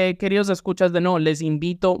 Queridos escuchas, de nuevo, les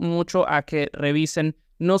invito mucho a que revisen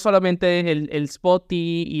no solamente el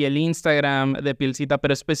Spotify y el Instagram de Pielcita,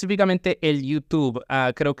 pero específicamente el YouTube.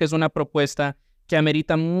 Creo que es una propuesta que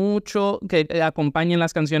amerita mucho que acompañen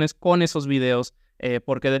las canciones con esos videos,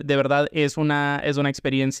 porque de verdad es una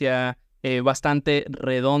experiencia bastante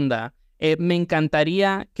redonda. Me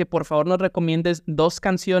encantaría que por favor nos recomiendes 2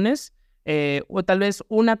 canciones, o tal vez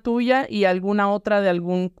una tuya y alguna otra de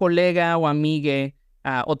algún colega o amigue,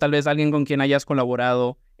 o tal vez alguien con quien hayas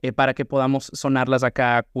colaborado, para que podamos sonarlas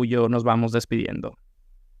acá, cuyo nos vamos despidiendo.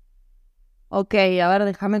 Ok, a ver,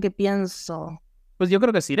 déjame que pienso. Pues yo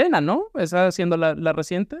creo que Sirena, ¿no? Esa siendo la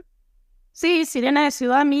reciente. Sí, Sirena de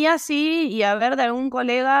Ciudad Mía, sí. Y a ver, de algún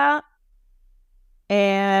colega...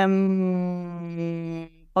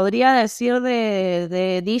 podría decir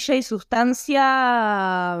de DJ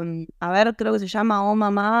Sustancia, a ver, creo que se llama Oh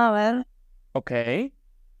Mamá, a ver, Ok. que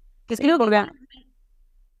Sí, creo que porque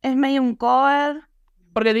es medio un cover.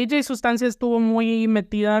 DJ Sustancia estuvo muy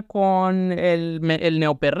metida con el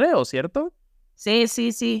neoperreo, ¿cierto? Sí,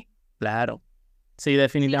 sí, sí. Claro. Sí,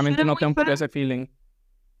 definitivamente era noté muy un poco fan. ese feeling.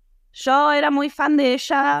 Yo era muy fan de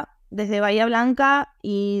ella desde Bahía Blanca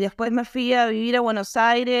y después me fui a vivir a Buenos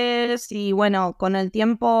Aires y bueno, con el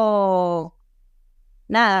tiempo,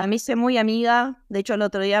 nada, me hice muy amiga. De hecho, el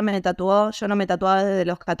otro día me tatuó, yo no me tatuaba desde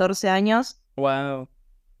los 14 años. Wow.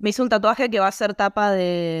 Me hizo un tatuaje que va a ser tapa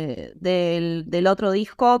del otro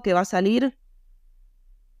disco que va a salir.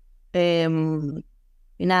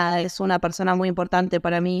 Y nada, es una persona muy importante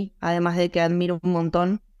para mí, además de que admiro un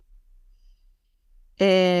montón.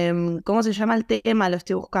 ¿Cómo se llama el tema? Lo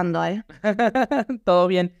estoy buscando, Todo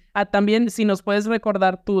bien. También si nos puedes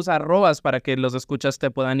recordar tus arrobas para que los escuchas te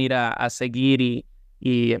puedan ir a seguir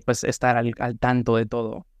y pues estar al tanto de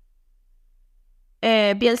todo.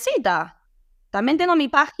 Pielcita. También tengo mi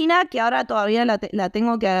página que ahora todavía la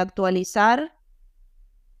tengo que actualizar.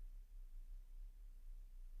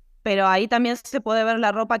 Pero ahí también se puede ver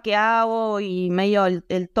la ropa que hago y medio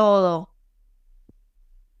el todo.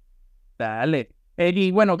 Dale.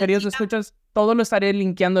 Y bueno, queridos escuchas, todo lo estaré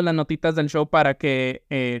linkeando en las notitas del show para que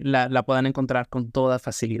la puedan encontrar con toda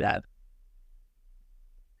facilidad.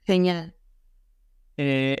 Genial.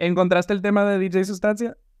 ¿Encontraste el tema de DJ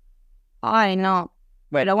Sustancia? Ay, no.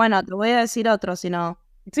 Bueno. Pero bueno, te voy a decir otro, si no.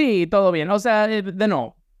 Sí, todo bien. O sea, de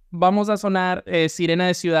nuevo, vamos a sonar Sirena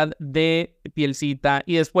de Ciudad de Pielcita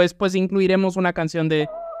y después pues incluiremos una canción de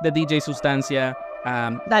DJ Sustancia.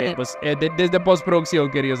 Dale. Desde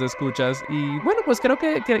postproducción, queridos escuchas. Y bueno, pues creo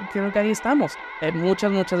que ahí estamos.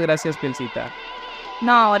 Muchas gracias, Pielcita.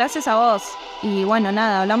 No, gracias a vos. Y bueno,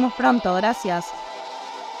 nada, hablamos pronto, gracias.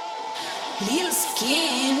 Lil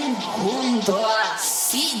Skin junto a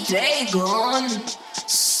CJ Gon,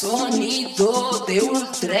 sonido de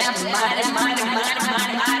ultramar.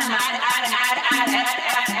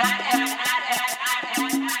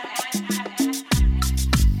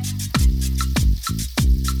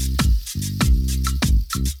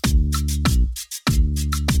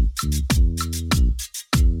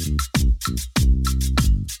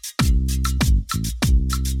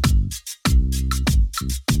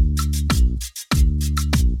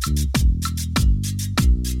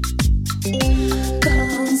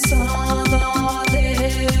 Cansada de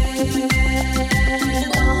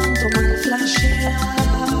tanto mal flashear,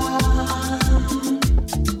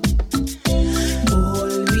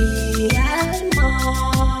 volví al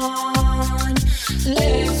mar,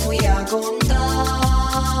 le fui a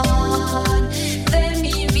contar de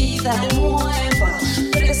mi vida nueva,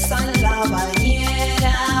 presa en la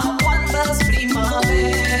bañera, cuántas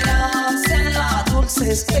primaveras en la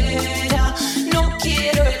dulce espera. No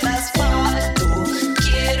quiero el asfalto,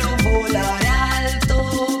 quiero volar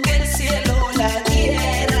alto, que el cielo, la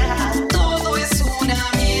tierra, todo es una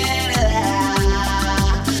mierda.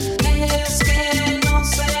 Es que no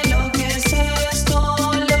sé lo que es esto,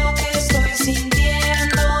 lo que estoy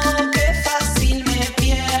sintiendo, qué fácil me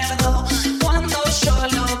pierdo cuando yo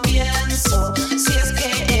lo pienso, si es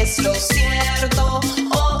que es lo cierto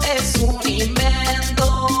o es un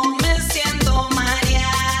invento. Me siento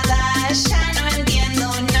mareada, ya no entiendo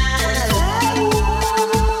nada.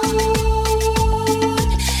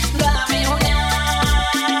 Dame una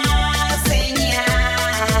señal,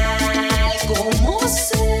 ¿cómo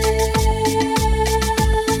sé?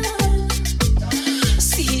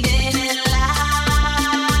 Sirena en la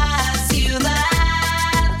ciudad,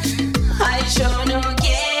 ay, yo no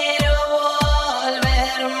quiero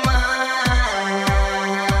volver más.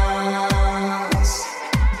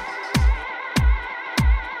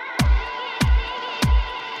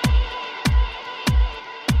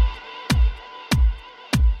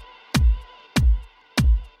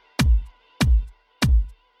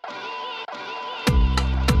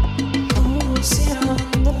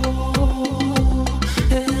 Buceando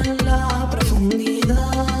en la profundidad,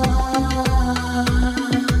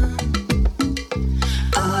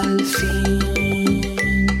 al fin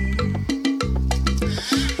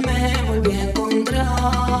me volví a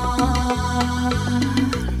encontrar.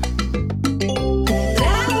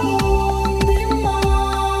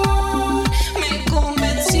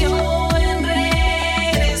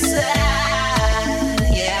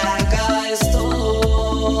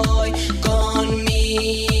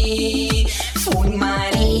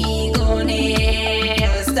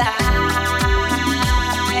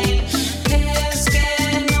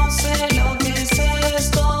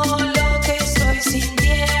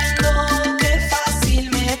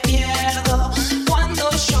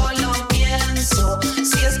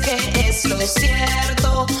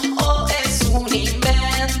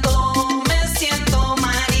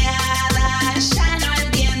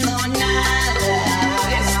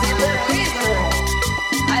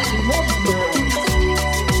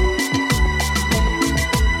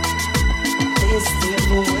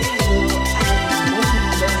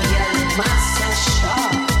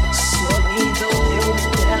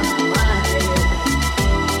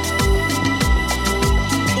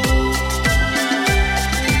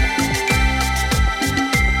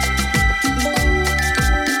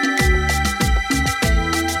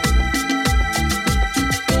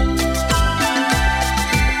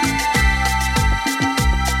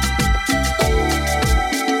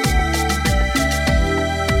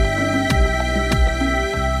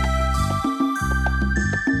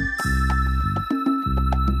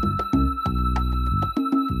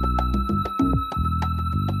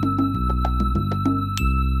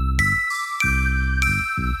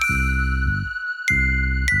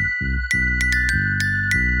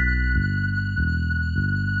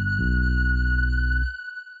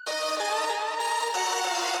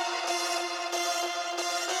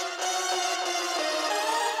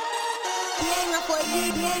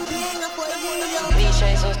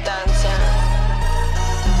 DJ Sustancia.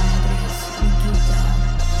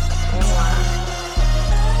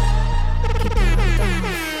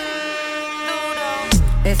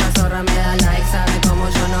 Esa zorra me da like, sabe como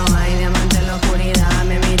yo no hay diamante en la oscuridad,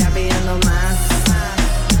 me mira pidiendo más,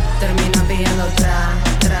 termina pidiendo tra,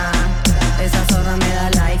 tra. Esa zorra me da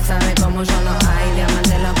like, sabe como yo no hay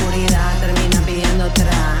diamante en la oscuridad, termina pidiendo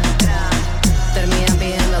tra, tra, termina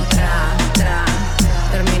pidiendo tra, tra,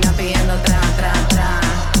 termina pidiendo tra, tra, tra.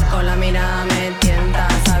 Con la mirada me tienta,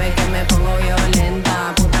 sabe que me pongo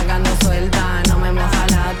violenta, puta que ando suelta, no me moja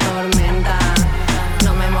la tormenta,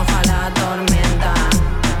 no me moja la tormenta.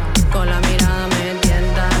 Con la mirada me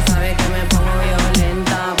tienta, sabe que me pongo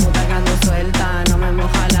violenta, puta que ando suelta, no me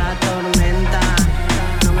moja la tormenta,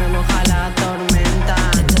 no me moja la tormenta.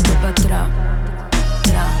 Échate pa' atrás,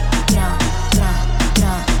 tra, tra, tra,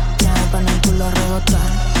 tra, tra, para el culo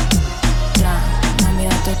rebotar, tra, mami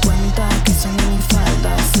date cuenta que esa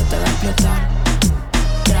minifalda se te va a explotar,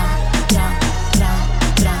 tra, tra, tra,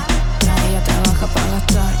 tra, tra, ella trabaja para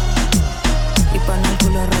gastar y para el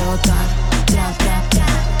culo rebotar, tra, tra, tra.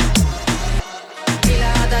 Y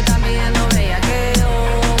la gata está pidiendo bellaqueo,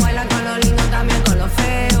 bailan con lo lindo, también con lo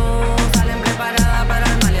feo, salen preparadas para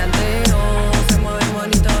el maleanteo, se mueven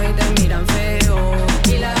bonito y te miran feo.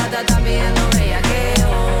 Y la gata está pidiendo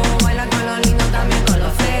bellaqueo, bailan con lo lindo, también con lo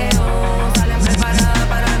feo, salen preparadas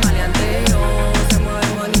para el maleanteo, se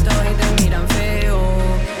mueven bonito y te miran feo.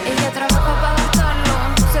 Ella trabaja para gastarlo,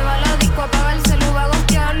 se va a la disco, apaga el celu, va a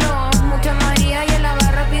gostearlo. Mucha María y en la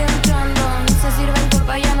barra piden chondo, se sirven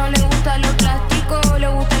copa, ya no le gusta lo plástico, le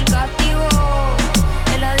gusta el castigo,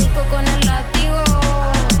 el disco con el látigo,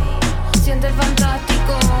 siente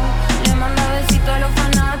fantástico, le manda besitos a los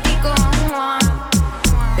fanáticos.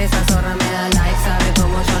 Esa zorra me da like, sabe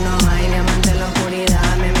como yo no hay diamante en la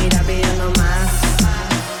oscuridad, me mira pidiendo más,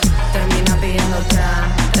 termina pidiendo tra,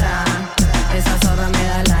 tra. Esa zorra me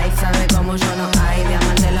da like, sabe como yo no hay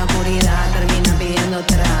diamante en la oscuridad, termina pidiendo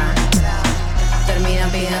tra, termina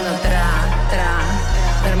pidiendo tra, tra,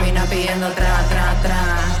 termina pidiendo tra, tra, tra.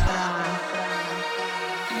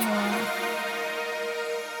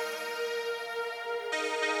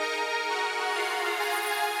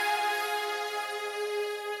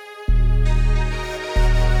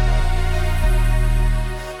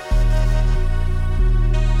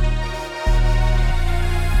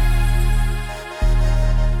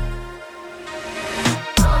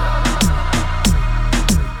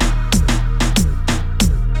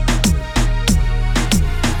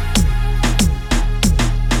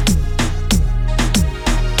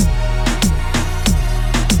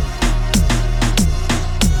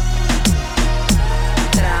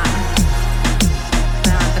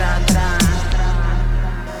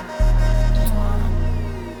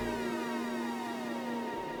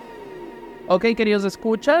 Ok, queridos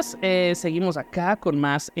escuchas, seguimos acá con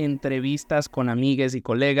más entrevistas con amigues y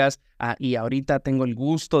colegas. Y ahorita tengo el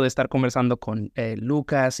gusto de estar conversando con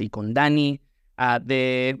Lucas y con Dani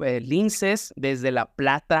de Linces desde La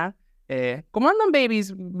Plata. ¿Cómo andan,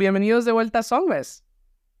 babies? Bienvenidos de vuelta a Songmess.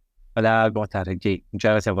 Hola, ¿cómo estás, Ricky?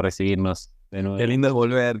 Muchas gracias por recibirnos de nuevo. Qué lindo es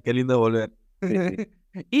volver, qué lindo es volver.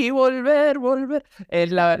 Y volver.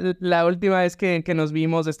 La última vez que nos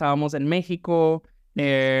vimos estábamos en México.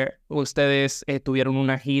 Ustedes tuvieron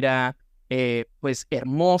una gira pues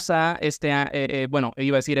hermosa bueno,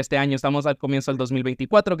 iba a decir este año, estamos al comienzo del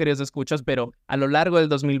 2024, queridos escuchas, pero a lo largo del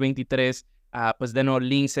 2023 pues de nuevo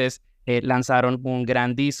Linces lanzaron un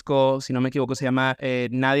gran disco, si no me equivoco se llama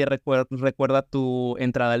Nadie recuerda tu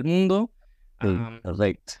entrada al mundo. Sí,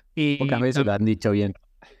 correcto. Y pocas veces lo han dicho bien.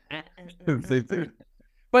 Sí, sí.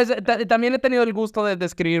 Pues también he tenido el gusto de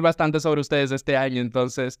escribir bastante sobre ustedes este año,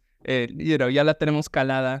 entonces, ya la tenemos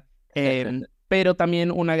calada. Pero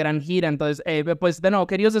también una gran gira. Entonces, pues de nuevo,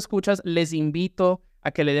 queridos escuchas, les invito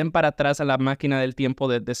a que le den para atrás a la máquina del tiempo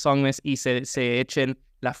de Songmess y se echen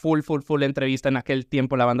la full entrevista. En aquel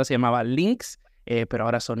tiempo la banda se llamaba Lynx, pero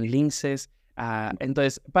ahora son Linces.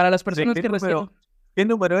 Entonces, para las personas que recién... ¿Qué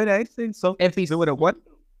número era ese? ¿Número cuánto?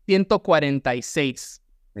 146.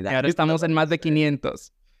 Mirá, Y ahora estamos en más de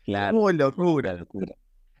 500. Claro. ¡Oh, locura!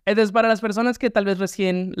 Entonces, para las personas que tal vez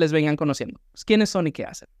recién les vengan conociendo, pues, ¿quiénes son y qué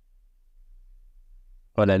hacen?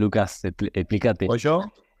 Hola, Lucas, explícate. ¿O yo?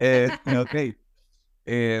 Ok.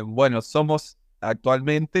 Bueno,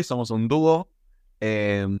 actualmente somos un dúo.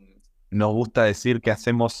 Nos gusta decir que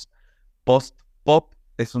hacemos post-pop.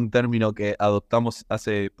 Es un término que adoptamos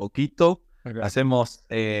hace poquito. Okay. Hacemos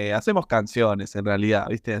canciones, en realidad,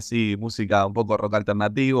 ¿viste? Así, música un poco rock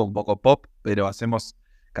alternativo, un poco pop, pero hacemos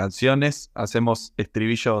canciones, hacemos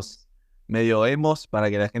estribillos medio emos para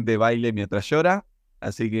que la gente baile mientras llora.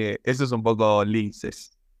 Así que eso es un poco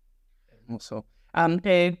Linces. Hermoso.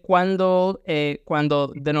 De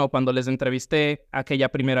nuevo, cuando les entrevisté aquella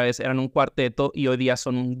primera vez, eran un cuarteto y hoy día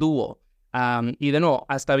son un dúo. Y de nuevo,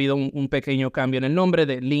 hasta ha habido un pequeño cambio en el nombre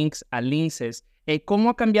de Lynx a Linces. ¿Cómo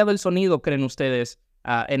ha cambiado el sonido, creen ustedes,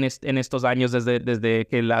 en estos años desde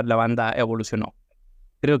que la banda evolucionó?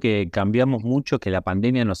 Creo que cambiamos mucho, que la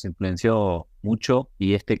pandemia nos influenció mucho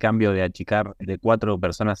y este cambio de achicar de 4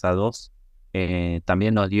 personas a 2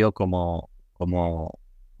 también nos dio como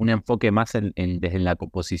un enfoque más desde la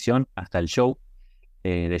composición hasta el show,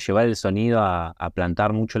 de llevar el sonido a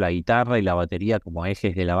plantar mucho la guitarra y la batería como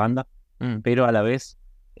ejes de la banda, pero a la vez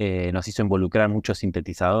nos hizo involucrar muchos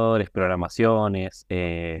sintetizadores, programaciones,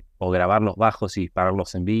 o grabar los bajos y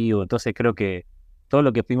dispararlos en vivo. Entonces creo que todo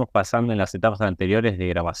lo que fuimos pasando en las etapas anteriores de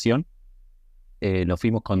grabación, lo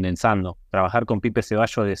fuimos condensando. Trabajar con Pipe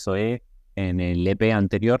Ceballos de SOE en el EP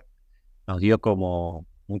anterior nos dio como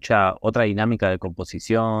mucha otra dinámica de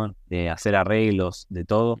composición, de hacer arreglos, de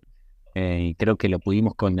todo. Y creo que lo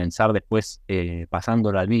pudimos condensar después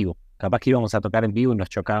pasándolo al vivo. Capaz que íbamos a tocar en vivo y nos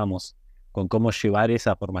chocábamos con cómo llevar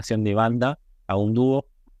esa formación de banda a un dúo.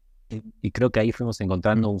 Y creo que ahí fuimos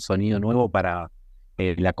encontrando un sonido nuevo para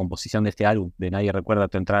la composición de este álbum, de Nadie Recuerda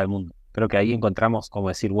Tu Entrada al Mundo. Creo que ahí encontramos como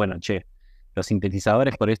decir, bueno, los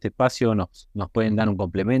sintetizadores por este espacio nos pueden dar un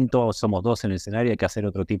complemento, somos 2 en el escenario, hay que hacer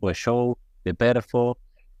otro tipo de show, de perfo.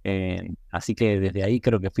 Así que desde ahí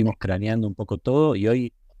creo que fuimos craneando un poco todo y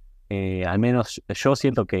hoy, al menos yo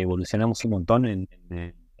siento que evolucionamos un montón en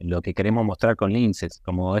lo que queremos mostrar con Linces,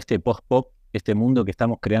 como este post-pop, este mundo que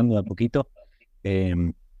estamos creando de a poquito,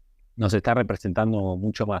 nos está representando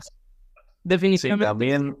mucho más. Definitivamente. Sí,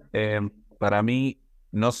 también para mí,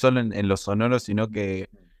 no solo en lo sonoro, sino que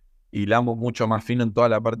hilamos mucho más fino en toda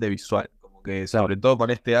la parte visual. Como que sobre todo con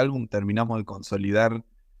este álbum terminamos de consolidar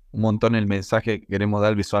un montón el mensaje que queremos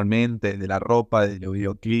dar visualmente, de la ropa, de los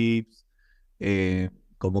videoclips.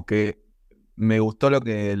 Como que me gustó lo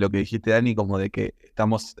que dijiste, Dani, como de que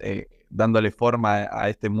estamos dándole forma a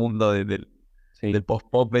este mundo del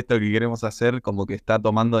post-pop, esto que queremos hacer, como que está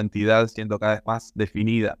tomando entidad, siendo cada vez más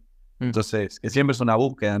definida. Entonces, que siempre es una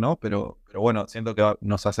búsqueda, ¿no? Pero bueno, siento que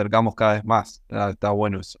nos acercamos cada vez más. Está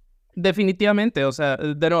bueno eso. Definitivamente, o sea,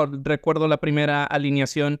 recuerdo la primera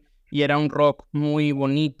alineación y era un rock muy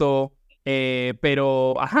bonito,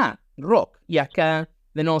 pero, rock. Y acá,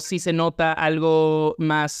 sí se nota algo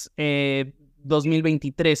más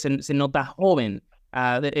 2023, se nota joven.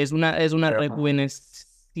 Es una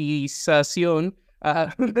rejuvenecización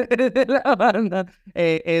de la banda.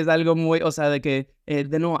 Es algo muy, o sea, de que,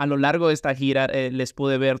 a lo largo de esta gira les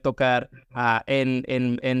pude ver tocar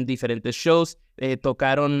en diferentes shows.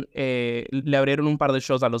 Tocaron, le abrieron un par de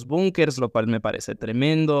shows a los Bunkers, lo cual me parece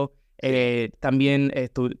tremendo. También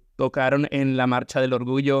tocaron en la Marcha del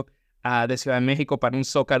Orgullo de Ciudad de México para un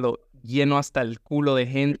zócalo lleno hasta el culo de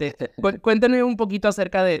gente. Cuéntenme un poquito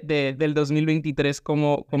acerca del 2023,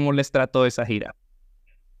 cómo les trató esa gira.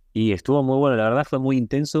 Y estuvo muy bueno, la verdad fue muy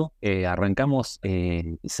intenso. Arrancamos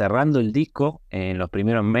cerrando el disco en los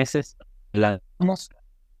primeros meses. Lanzamos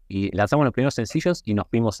los primeros sencillos y nos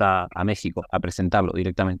fuimos a México a presentarlo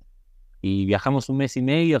directamente. Y viajamos 1 mes y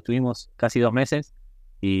medio, estuvimos casi 2 meses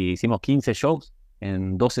y hicimos 15 shows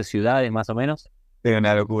en 12 ciudades más o menos. Es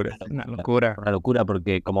una locura. Una locura. Una locura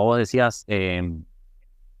porque, como vos decías,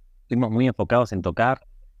 estuvimos muy enfocados en tocar.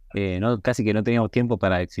 Casi que no teníamos tiempo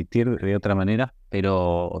para existir de otra manera,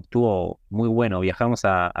 pero estuvo muy bueno. Viajamos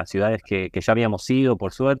a ciudades que ya habíamos ido,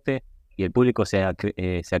 por suerte, y el público se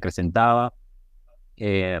acrecentaba.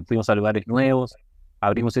 Fuimos a lugares nuevos,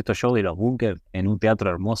 abrimos estos shows de los Bunkers en un teatro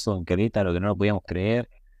hermoso en Querétaro que no lo podíamos creer.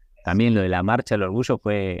 También lo de la Marcha del Orgullo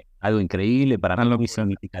fue algo increíble, para mí muy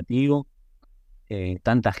significativo.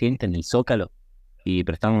 Tanta gente en el Zócalo y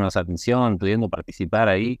prestándonos atención, pudiendo participar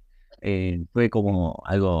ahí. Fue como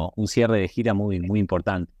un cierre de gira muy, muy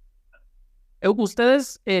importante.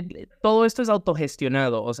 Ustedes, todo esto es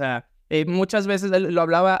autogestionado, o sea, muchas veces lo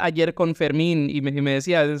hablaba ayer con Fermín y me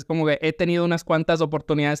decía, es como que he tenido unas cuantas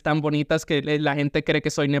oportunidades tan bonitas que la gente cree que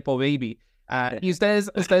soy Nepo Baby. Y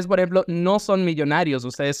ustedes, por ejemplo, no son millonarios,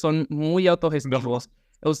 ustedes son muy autogestionados.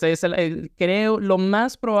 Ustedes, creo, lo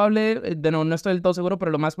más probable, no estoy del todo seguro,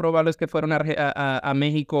 pero lo más probable es que fueron a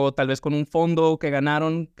México, tal vez con un fondo que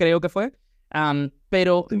ganaron, creo que fue.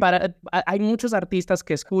 Pero hay muchos artistas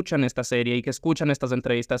que escuchan esta serie y que escuchan estas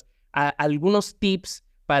entrevistas. Algunos tips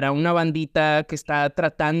para una bandita que está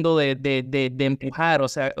tratando de empujar, o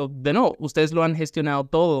sea, ustedes lo han gestionado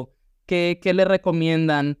todo. ¿Qué le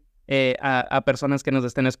recomiendan a personas que nos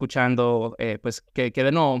estén escuchando? Pues que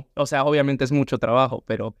o sea, obviamente es mucho trabajo,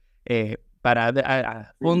 pero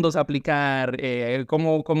para fondos aplicar,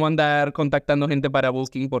 cómo andar contactando gente para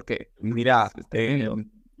Booking, porque Mirá,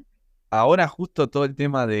 ahora justo todo el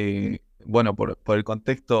tema de, bueno, por el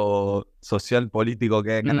contexto social político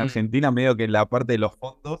que hay acá en Argentina, medio que la parte de los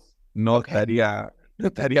fondos no estaría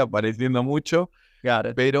apareciendo mucho,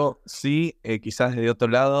 pero sí, quizás de otro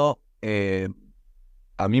lado,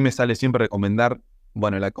 a mí me sale siempre recomendar,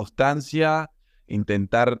 bueno, la constancia,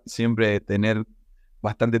 intentar siempre tener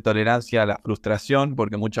bastante tolerancia a la frustración,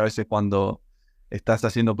 porque muchas veces cuando estás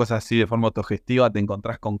haciendo cosas así de forma autogestiva te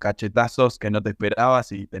encontrás con cachetazos que no te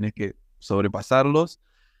esperabas y tenés que sobrepasarlos.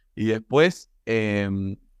 Y después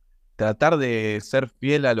tratar de ser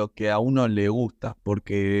fiel a lo que a uno le gusta,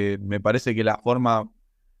 porque me parece que la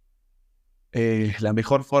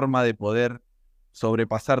mejor forma de poder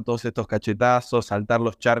sobrepasar todos estos cachetazos, saltar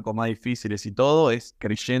los charcos más difíciles y todo, es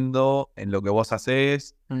creyendo en lo que vos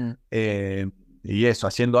hacés, y eso,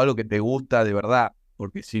 haciendo algo que te gusta de verdad,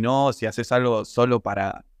 porque si no, si haces algo solo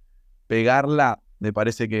para pegarla, me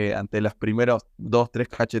parece que ante los primeros 2, 3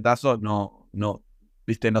 cachetazos,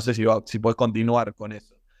 viste, no sé si podés continuar con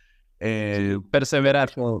eso.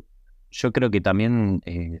 Perseverar. Yo creo que también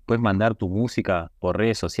puedes mandar tu música por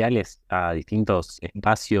redes sociales a distintos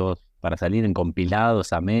espacios para salir en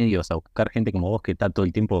compilados, a medios, a buscar gente como vos que está todo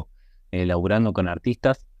el tiempo laburando con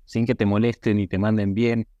artistas, sin que te molesten y te manden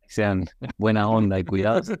bien, sean buena onda y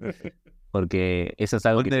cuidados, porque eso es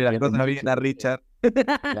algo que Ponle las cosas bien a Richard.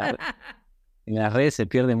 Claro. En las redes se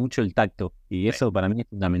pierde mucho el tacto y eso para mí es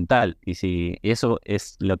fundamental. Y si eso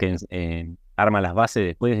es lo que arma las bases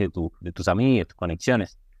después de tus amigos, tus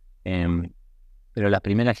conexiones. Pero las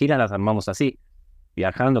primeras giras las armamos así,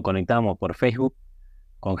 viajando, conectábamos por Facebook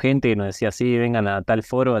con gente que nos decía, sí, vengan a tal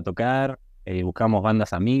foro a tocar, buscamos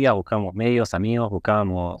bandas amigas, buscamos medios amigos,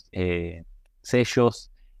 buscábamos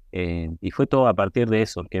sellos, y fue todo a partir de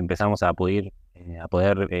eso que empezamos a poder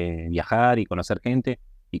viajar y conocer gente,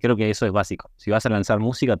 y creo que eso es básico. Si vas a lanzar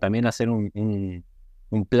música, también hacer un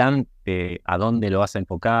plan de a dónde lo vas a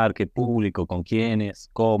enfocar, qué público, con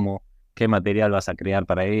quiénes, cómo, qué material vas a crear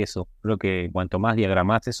para eso. Creo que cuanto más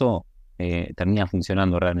diagramas eso, termina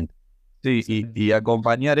funcionando realmente. Sí, y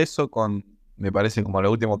acompañar eso me parece como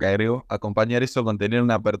lo último que agrego, acompañar eso con tener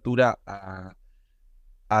una apertura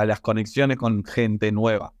a las conexiones con gente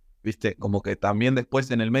nueva, ¿viste? Como que también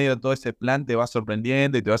después en el medio de todo ese plan te vas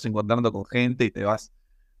sorprendiendo y te vas encontrando con gente y te vas...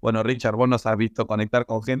 Bueno, Richard, vos nos has visto conectar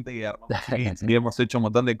con gente y y hemos hecho un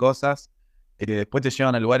montón de cosas que después te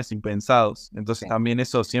llevan a lugares impensados. Entonces también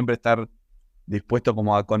eso, siempre estar dispuesto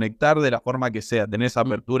como a conectar de la forma que sea, tener esa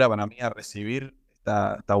apertura para mí a recibir,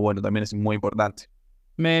 está bueno, también es muy importante.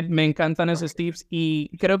 Me encantan esos tips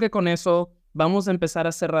y creo que con eso vamos a empezar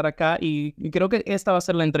a cerrar acá y creo que esta va a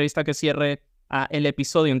ser la entrevista que cierre el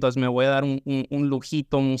episodio, entonces me voy a dar un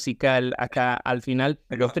lujito musical acá al final.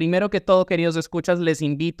 Primero que todo, queridos escuchas, les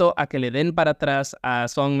invito a que le den para atrás a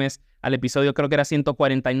Songmess, al episodio creo que era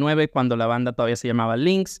 149, cuando la banda todavía se llamaba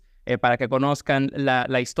Lynx, para que conozcan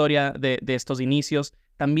la historia de estos inicios.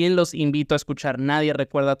 También los invito a escuchar Nadie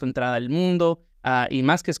Recuerda Tu Entrada al Mundo, y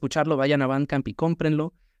más que escucharlo, vayan a Bandcamp y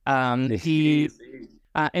cómprenlo.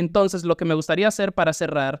 Entonces, lo que me gustaría hacer para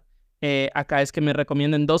cerrar acá es que me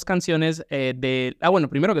recomienden 2 canciones bueno,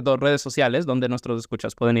 primero que todo, redes sociales, donde nuestros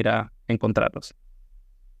escuchas pueden ir a encontrarlos.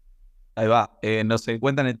 Ahí va, nos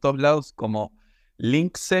encuentran en todos lados como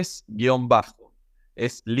Linces-bajo.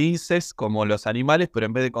 Es linces como los animales, pero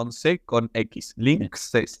en vez de con C, con X.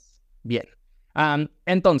 Linces. Bien.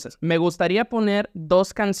 Entonces, me gustaría poner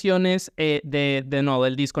 2 canciones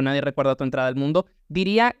del disco Nadie Recuerda Tu Entrada al Mundo.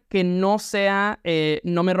 Diría que no sea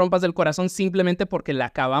No Me Rompas del Corazón, simplemente porque la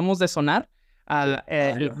acabamos de sonar.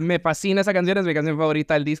 Me fascina esa canción, es mi canción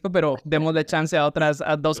favorita del disco, pero démosle chance a otras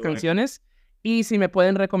 2 canciones. Y si me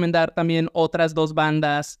pueden recomendar también otras 2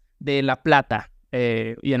 bandas de La Plata,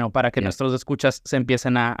 para que nuestros escuchas se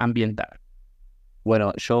empiecen a ambientar.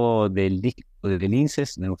 Bueno, yo del disco de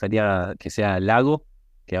Linces me gustaría que sea Lago,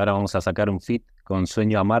 que ahora vamos a sacar un feat con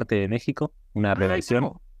Sueño a Marte de México, una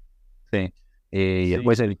reversión. Sí. Y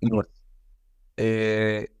después el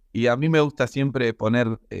y a mí me gusta siempre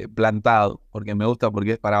poner Plantado, porque me gusta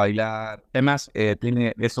porque es para bailar. Además,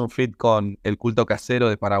 es un feat con El Culto Casero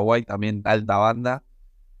de Paraguay, también alta banda.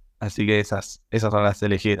 Así que esas son las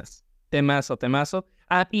elegidas. Temazo.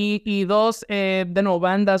 Y 2, de nuevo,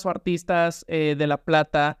 bandas o artistas de La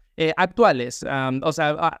Plata actuales.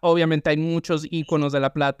 Obviamente hay muchos íconos de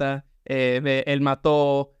La Plata, El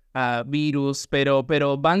Mató, Virus,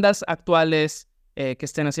 pero bandas actuales que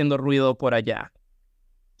estén haciendo ruido por allá.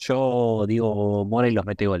 Yo digo Mora y los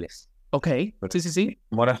Metegoles. Ok, sí.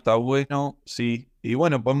 Mora está bueno, sí. Y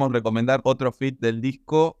bueno, podemos recomendar otro feat del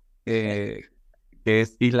disco que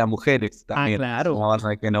es Isla Mujeres también. claro. Una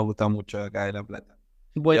banda que nos gusta mucho de acá de La Plata.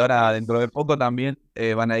 Y Bueno, ahora, dentro de poco también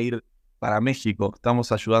van a ir para México.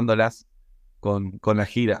 Estamos ayudándolas con la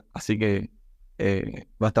gira, así que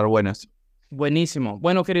va a estar bueno eso. buenísimo.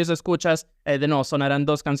 Bueno, queridos escuchas, de nuevo sonarán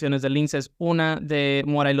 2 canciones de Linces, una de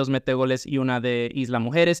Mora y los Metegoles y una de Isla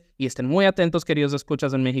Mujeres. Y estén muy atentos, queridos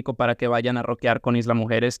escuchas en México, para que vayan a rockear con Isla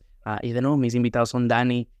Mujeres. Y de nuevo, mis invitados son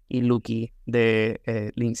Dani y Lucky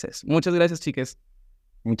de Linces. Muchas gracias, chiques.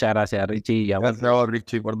 Muchas gracias, Richie. Y a vos. Gracias a vos,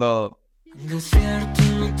 Richie, por todo. Desierto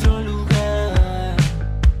en otro lugar,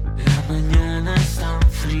 la mañana es tan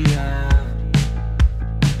fría.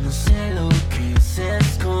 No sé lo que se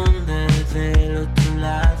esconde del otro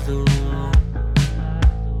lado.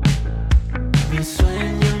 Mi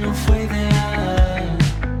sueño no fue ideal,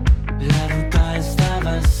 la ruta está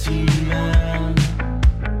vacía.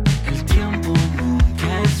 El tiempo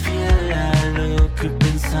nunca es fiel a lo que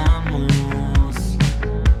pensamos.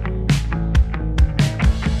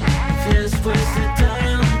 Después de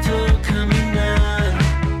tanto caminar,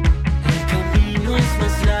 el camino es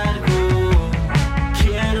más largo.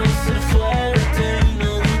 Quiero ser fuerte y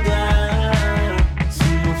no dudar. Si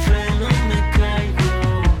no freno me caigo.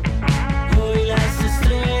 Hoy las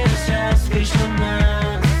estrellas brillan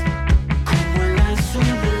más, como el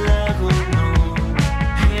azul del lago. No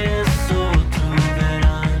es otro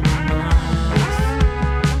verano más.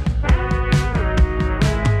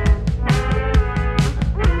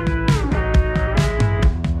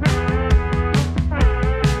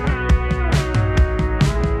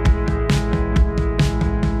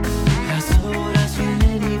 Las horas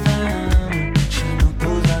vienen y van, ya no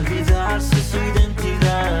puedo olvidarse su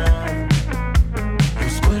identidad.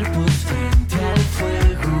 Los cuerpos frente al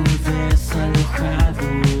fuego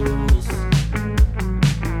desalojados.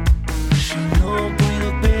 Yo no puedo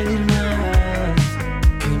pedir más,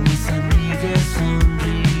 que mis amigas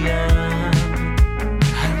sonrían.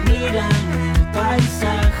 Admiran el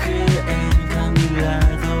paisaje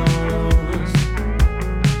encandilados.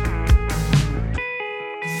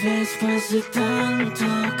 Después de tanto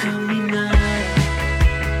caminar,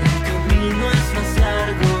 el camino es más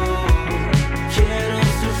largo. Quiero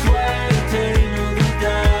ser fuerte y no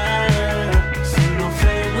dudar. Si no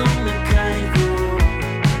freno me caigo.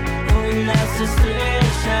 Hoy las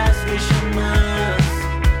estrellas brillan más,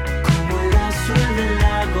 como el azul del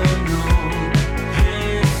lago. No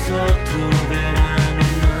es otro verano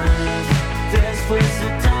más. Después de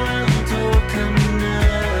tanto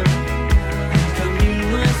caminar, el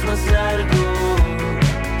camino es más largo.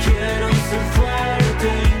 Quiero ser fuerte y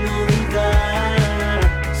no dudar.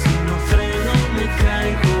 Si no freno me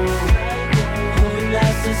caigo. Hoy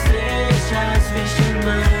las estrellas brillan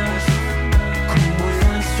más, como el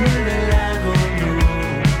azul del lago. No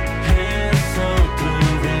es otro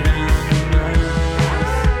verano más.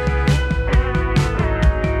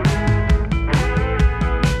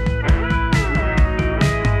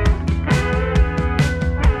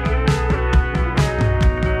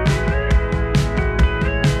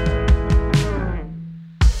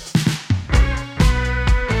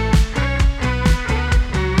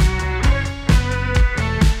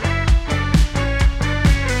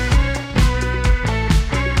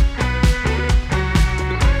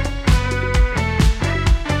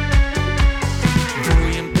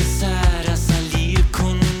 Voy a empezar a salir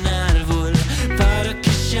con un árbol para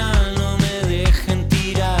que ya no me dejen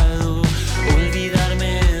tirado.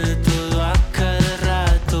 Olvidarme de todo a cada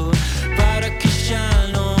rato para que ya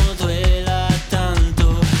no duela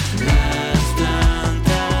tanto. Las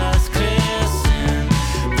plantas crecen,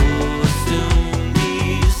 vos te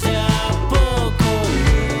hundiste a poco.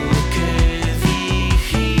 Lo que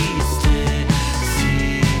dijiste, si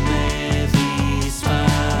me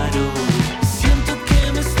disparo. Siento que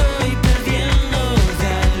me estoy perdiendo de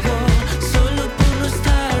algo, solo por no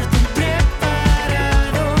estar tan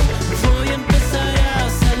preparado. Voy a empezar a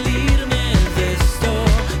salirme de esto.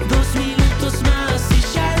 2 minutos más y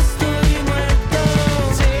ya estoy muerto.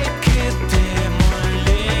 Sé que te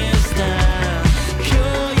molesta que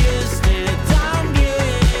hoy esté tan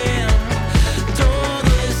bien.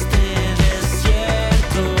 Todo este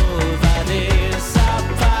desierto va a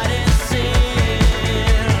desaparecer.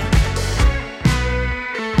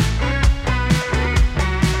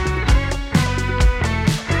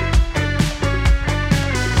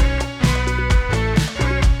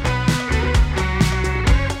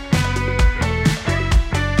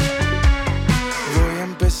 Voy a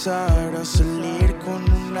empezar a salir con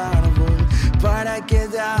un árbol para que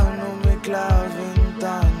ya no me claven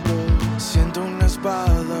tanto. Siento una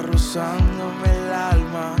espada rozándome el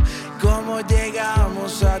alma. ¿Cómo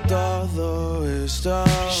llegamos a todo esto?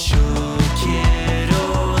 stop.